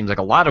that it seems like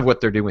a lot of what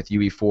they're doing with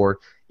UE4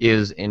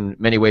 is in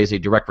many ways a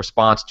direct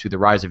response to the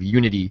rise of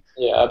Unity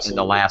in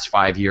the last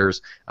 5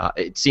 years.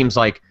 It seems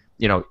like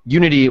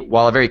Unity,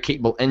 while a very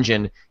capable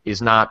engine,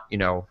 is not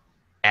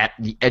at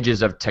the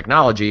edges of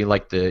technology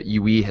like the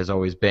UE has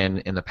always been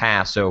in the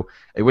past. So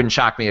it wouldn't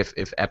shock me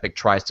if Epic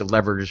tries to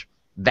leverage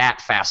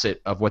that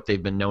facet of what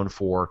they've been known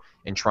for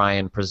and try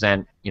and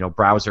present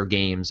browser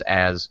games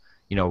as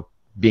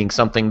being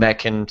something that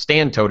can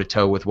stand toe to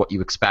toe with what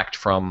you expect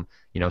from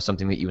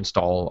something that you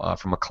install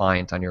from a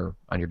client on your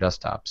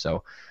desktop.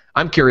 So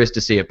I'm curious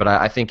to see it, but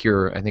I think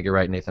you're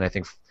right, Nathan. I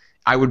think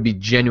I would be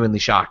genuinely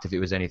shocked if it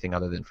was anything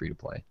other than free to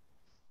play.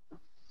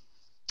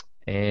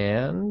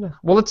 And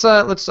well, let's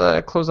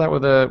close out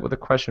with a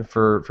question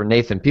for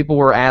Nathan. People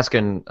were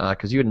asking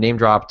because you had name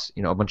dropped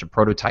a bunch of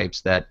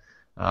prototypes that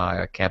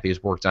Capy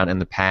has worked on in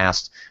the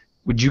past.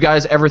 Would you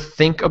guys ever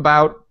think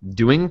about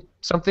doing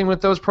something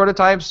with those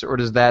prototypes, or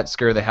does that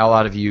scare the hell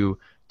out of you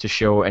to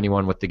show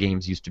anyone what the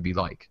games used to be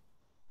like?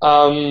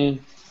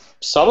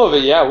 Some of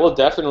it, yeah, we'll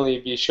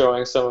definitely be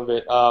showing some of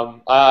it.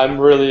 I'm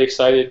really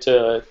excited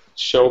to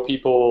show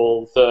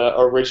people the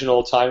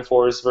original Time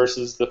Force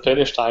versus the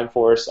finished Time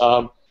Force.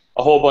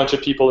 A whole bunch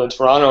of people in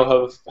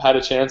Toronto have had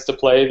a chance to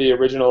play the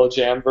original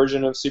Jam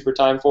version of Super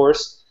Time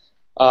Force,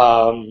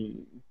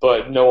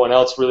 but no one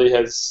else really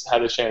has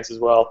had a chance as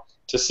well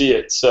to see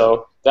it.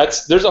 So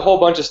there's a whole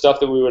bunch of stuff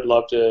that we would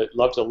love to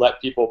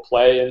let people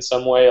play in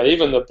some way.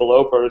 Even the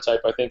below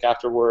prototype, I think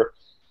after we're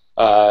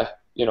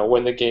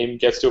when the game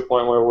gets to a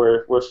point where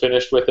we're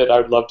finished with it,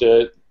 I'd love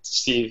to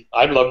see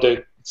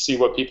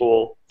what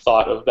people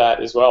thought of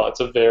that as well. It's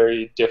a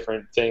very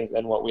different thing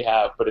than what we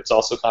have, but it's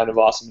also kind of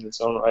awesome in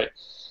its own right.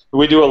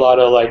 We do a lot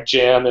of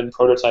jam and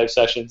prototype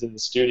sessions in the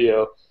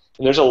studio,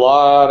 and there's a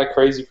lot of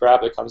crazy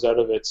crap that comes out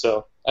of it.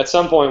 So at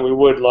some point we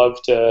would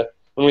love to,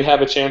 when we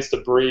have a chance to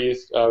breathe,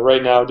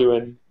 right now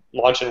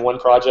launching one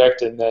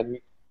project and then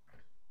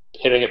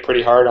hitting it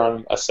pretty hard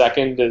on a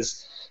second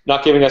is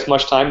not giving us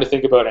much time to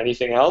think about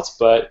anything else.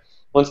 But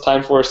once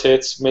Time Force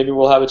hits, maybe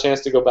we'll have a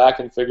chance to go back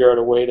and figure out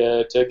a way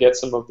to get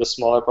some of the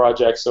smaller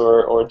projects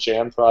or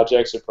jam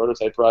projects or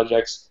prototype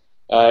projects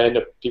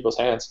into people's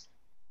hands.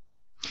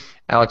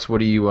 Alex,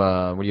 what are you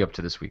up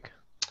to this week?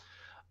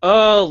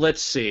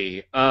 Let's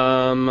see.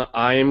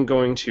 I'm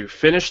going to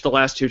finish the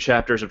last two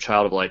chapters of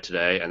Child of Light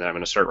today, and then I'm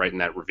going to start writing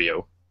that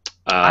review.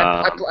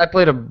 I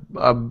played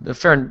a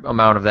fair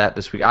amount of that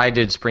this week. I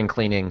did spring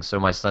cleaning, so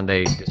my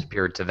Sunday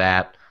disappeared to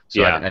that.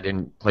 So Yeah. I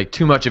didn't play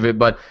too much of it.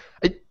 But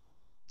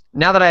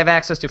now that I have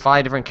access to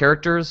 5 different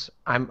characters,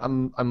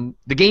 the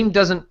game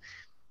doesn't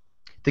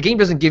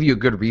give you a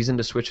good reason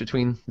to switch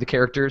between the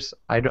characters.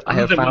 I Other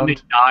have than when they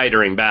found. die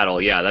during battle,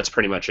 yeah, that's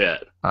pretty much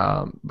it.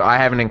 But I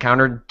haven't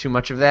encountered too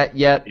much of that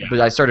yet. Yeah.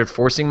 But I started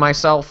forcing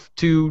myself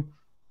to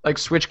like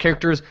switch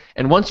characters,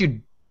 and once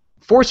you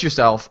force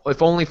yourself,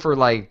 if only for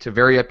like to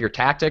vary up your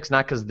tactics,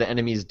 not because the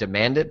enemies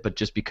demand it, but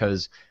just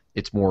because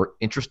it's more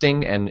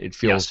interesting and it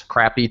feels Yes.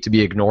 crappy to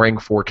be ignoring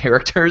 4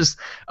 characters.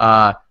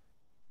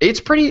 It's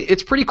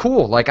pretty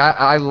cool. Like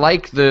I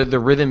like the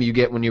rhythm you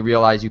get when you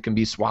realize you can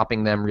be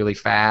swapping them really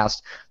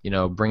fast.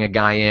 Bring a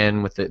guy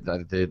in with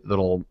the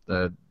little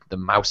the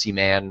mousy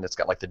man that's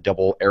got like the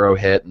double arrow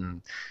hit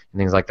and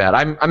things like that.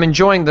 I'm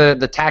enjoying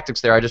the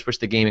tactics there. I just wish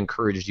the game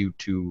encouraged you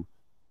to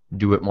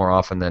do it more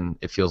often than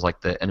it feels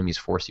like the enemies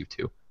force you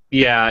to.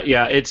 Yeah,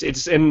 yeah,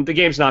 it's and the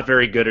game's not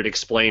very good at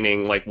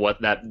explaining like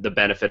what the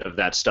benefit of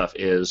that stuff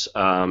is.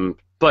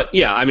 But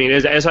yeah, I mean,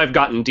 as I've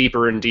gotten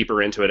deeper and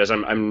deeper into it, as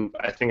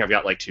I think I've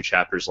got like 2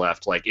 chapters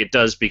left. Like it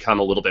does become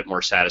a little bit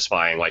more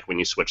satisfying, like when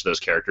you switch those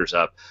characters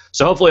up.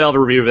 So hopefully I'll have a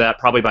review of that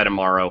probably by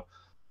tomorrow.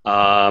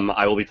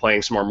 I will be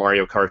playing some more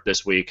Mario Kart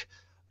this week.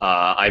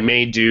 I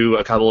may do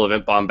a couple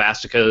of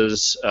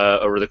Bombasticas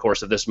over the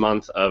course of this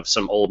month of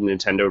some old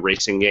Nintendo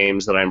racing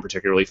games that I'm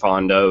particularly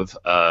fond of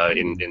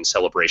in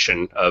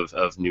celebration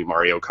of new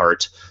Mario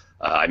Kart.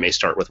 I may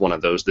start with one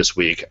of those this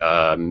week,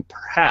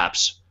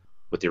 perhaps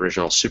with the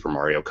original Super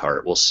Mario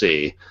Kart. We'll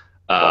see.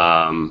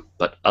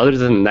 But other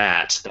than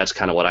that, that's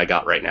kind of what I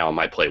got right now on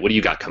my plate. What do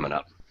you got coming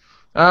up?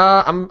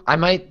 I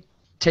might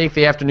take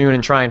the afternoon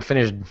and try and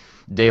finish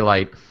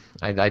Daylight.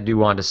 I do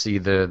want to see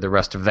the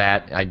rest of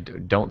that. I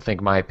don't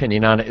think my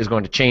opinion on it is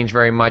going to change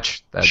very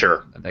much.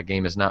 Sure. That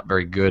game is not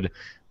very good,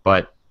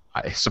 but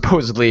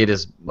supposedly it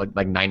is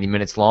like 90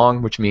 minutes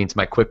long, which means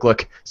my quick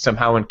look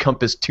somehow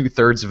encompassed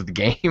 2/3 of the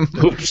game.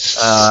 Oops.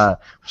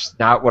 Which is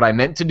not what I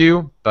meant to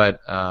do,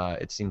 but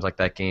it seems like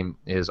that game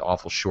is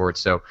awful short.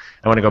 So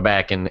I want to go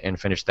back and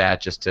finish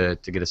that just to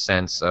get a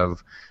sense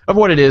of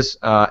what it is.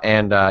 I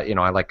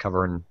like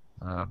covering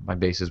my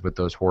bases with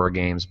those horror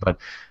games, but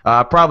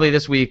probably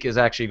this week is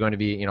actually going to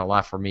be a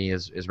lot for me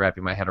is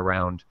wrapping my head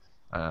around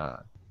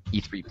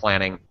E3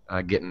 planning,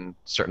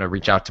 starting to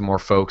reach out to more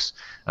folks,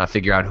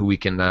 figure out who we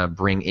can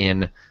bring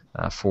in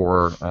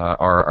for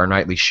our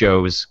nightly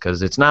shows,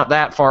 because it's not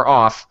that far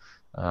off,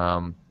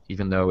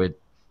 even though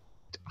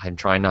I'm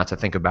trying not to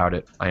think about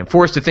it. I am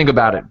forced to think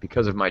about it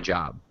because of my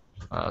job,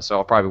 so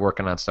I'll probably be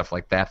working on stuff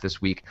like that this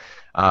week.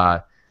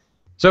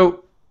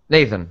 So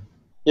Nathan.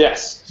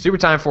 Yes. Super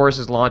Time Force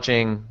is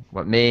launching,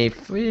 May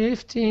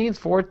 15th,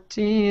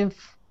 14th?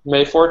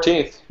 May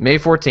 14th. May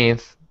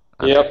 14th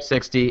on Yep.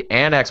 360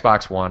 and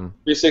Xbox One.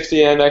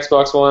 360 and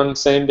Xbox One,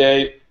 same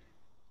day.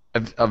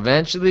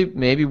 Eventually,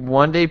 maybe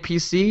one day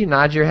PC,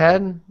 nod your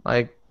head.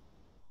 Like,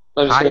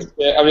 I'm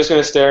just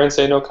gonna stare and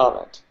say no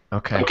comment.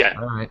 okay. Okay.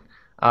 All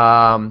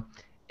right.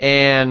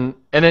 And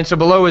then so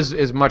below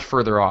is much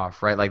further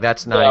off, right? Like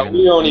that's not even.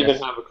 We don't even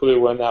have a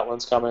clue when that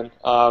one's coming.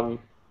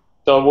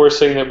 The worst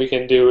thing that we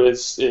can do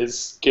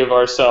is give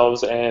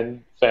ourselves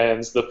and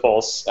fans the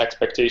false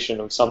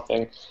expectation of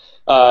something.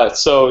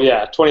 So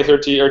yeah,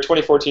 2013 or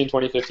 2014,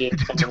 2015.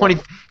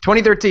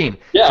 2013.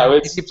 Yeah, So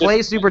it's if you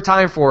play Super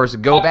Time Force,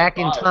 go back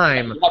in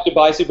time. You have to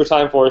buy Super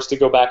Time Force to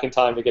go back in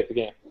time to get the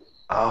game.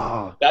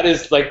 Oh.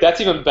 That's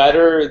even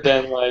better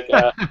than like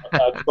a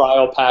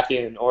trial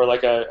pack-in or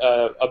like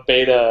a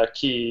beta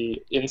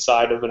key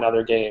inside of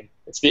another game.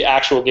 It's the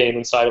actual game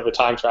inside of a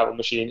time travel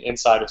machine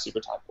inside of Super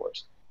Time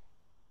Force.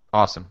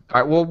 Awesome. All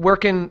right. Well, where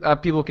can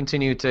people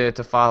continue to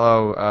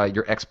follow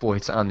your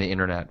exploits on the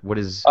internet? What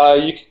is?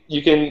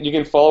 You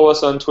can follow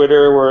us on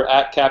Twitter. We're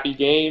at Capy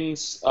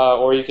Games,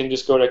 or you can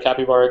just go to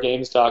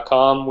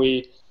capybaragames.com.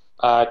 We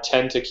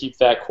tend to keep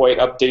that quite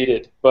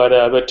updated, but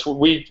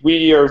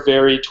we are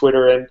very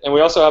Twitter, and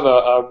we also have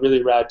a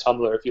really rad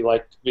Tumblr if you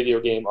like video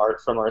game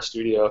art from our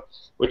studio,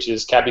 which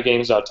is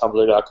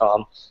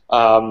capygames.tumblr.com.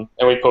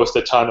 And we post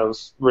a ton of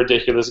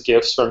ridiculous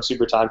GIFs from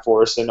Super Time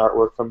Force and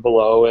artwork from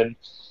below, and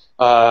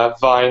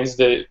vines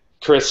that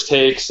Chris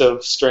takes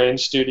of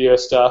strange studio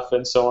stuff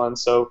and so on.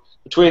 So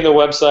between the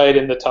website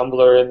and the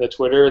Tumblr and the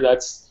Twitter,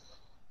 that's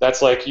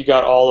like you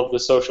got all of the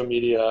social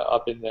media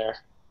up in there.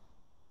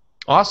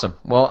 Awesome.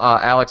 Well,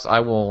 Alex,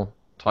 I will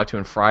talk to you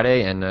on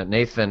Friday, and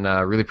Nathan,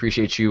 really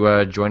appreciate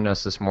you joining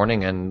us this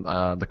morning, and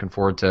looking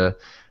forward to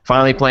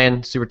finally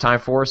playing Super Time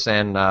Force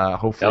and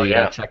hopefully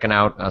checking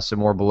out some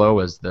more below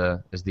as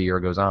the year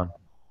goes on.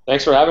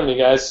 Thanks for having me,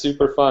 guys.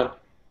 Super fun.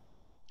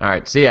 All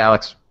right. See you,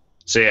 Alex.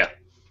 See ya.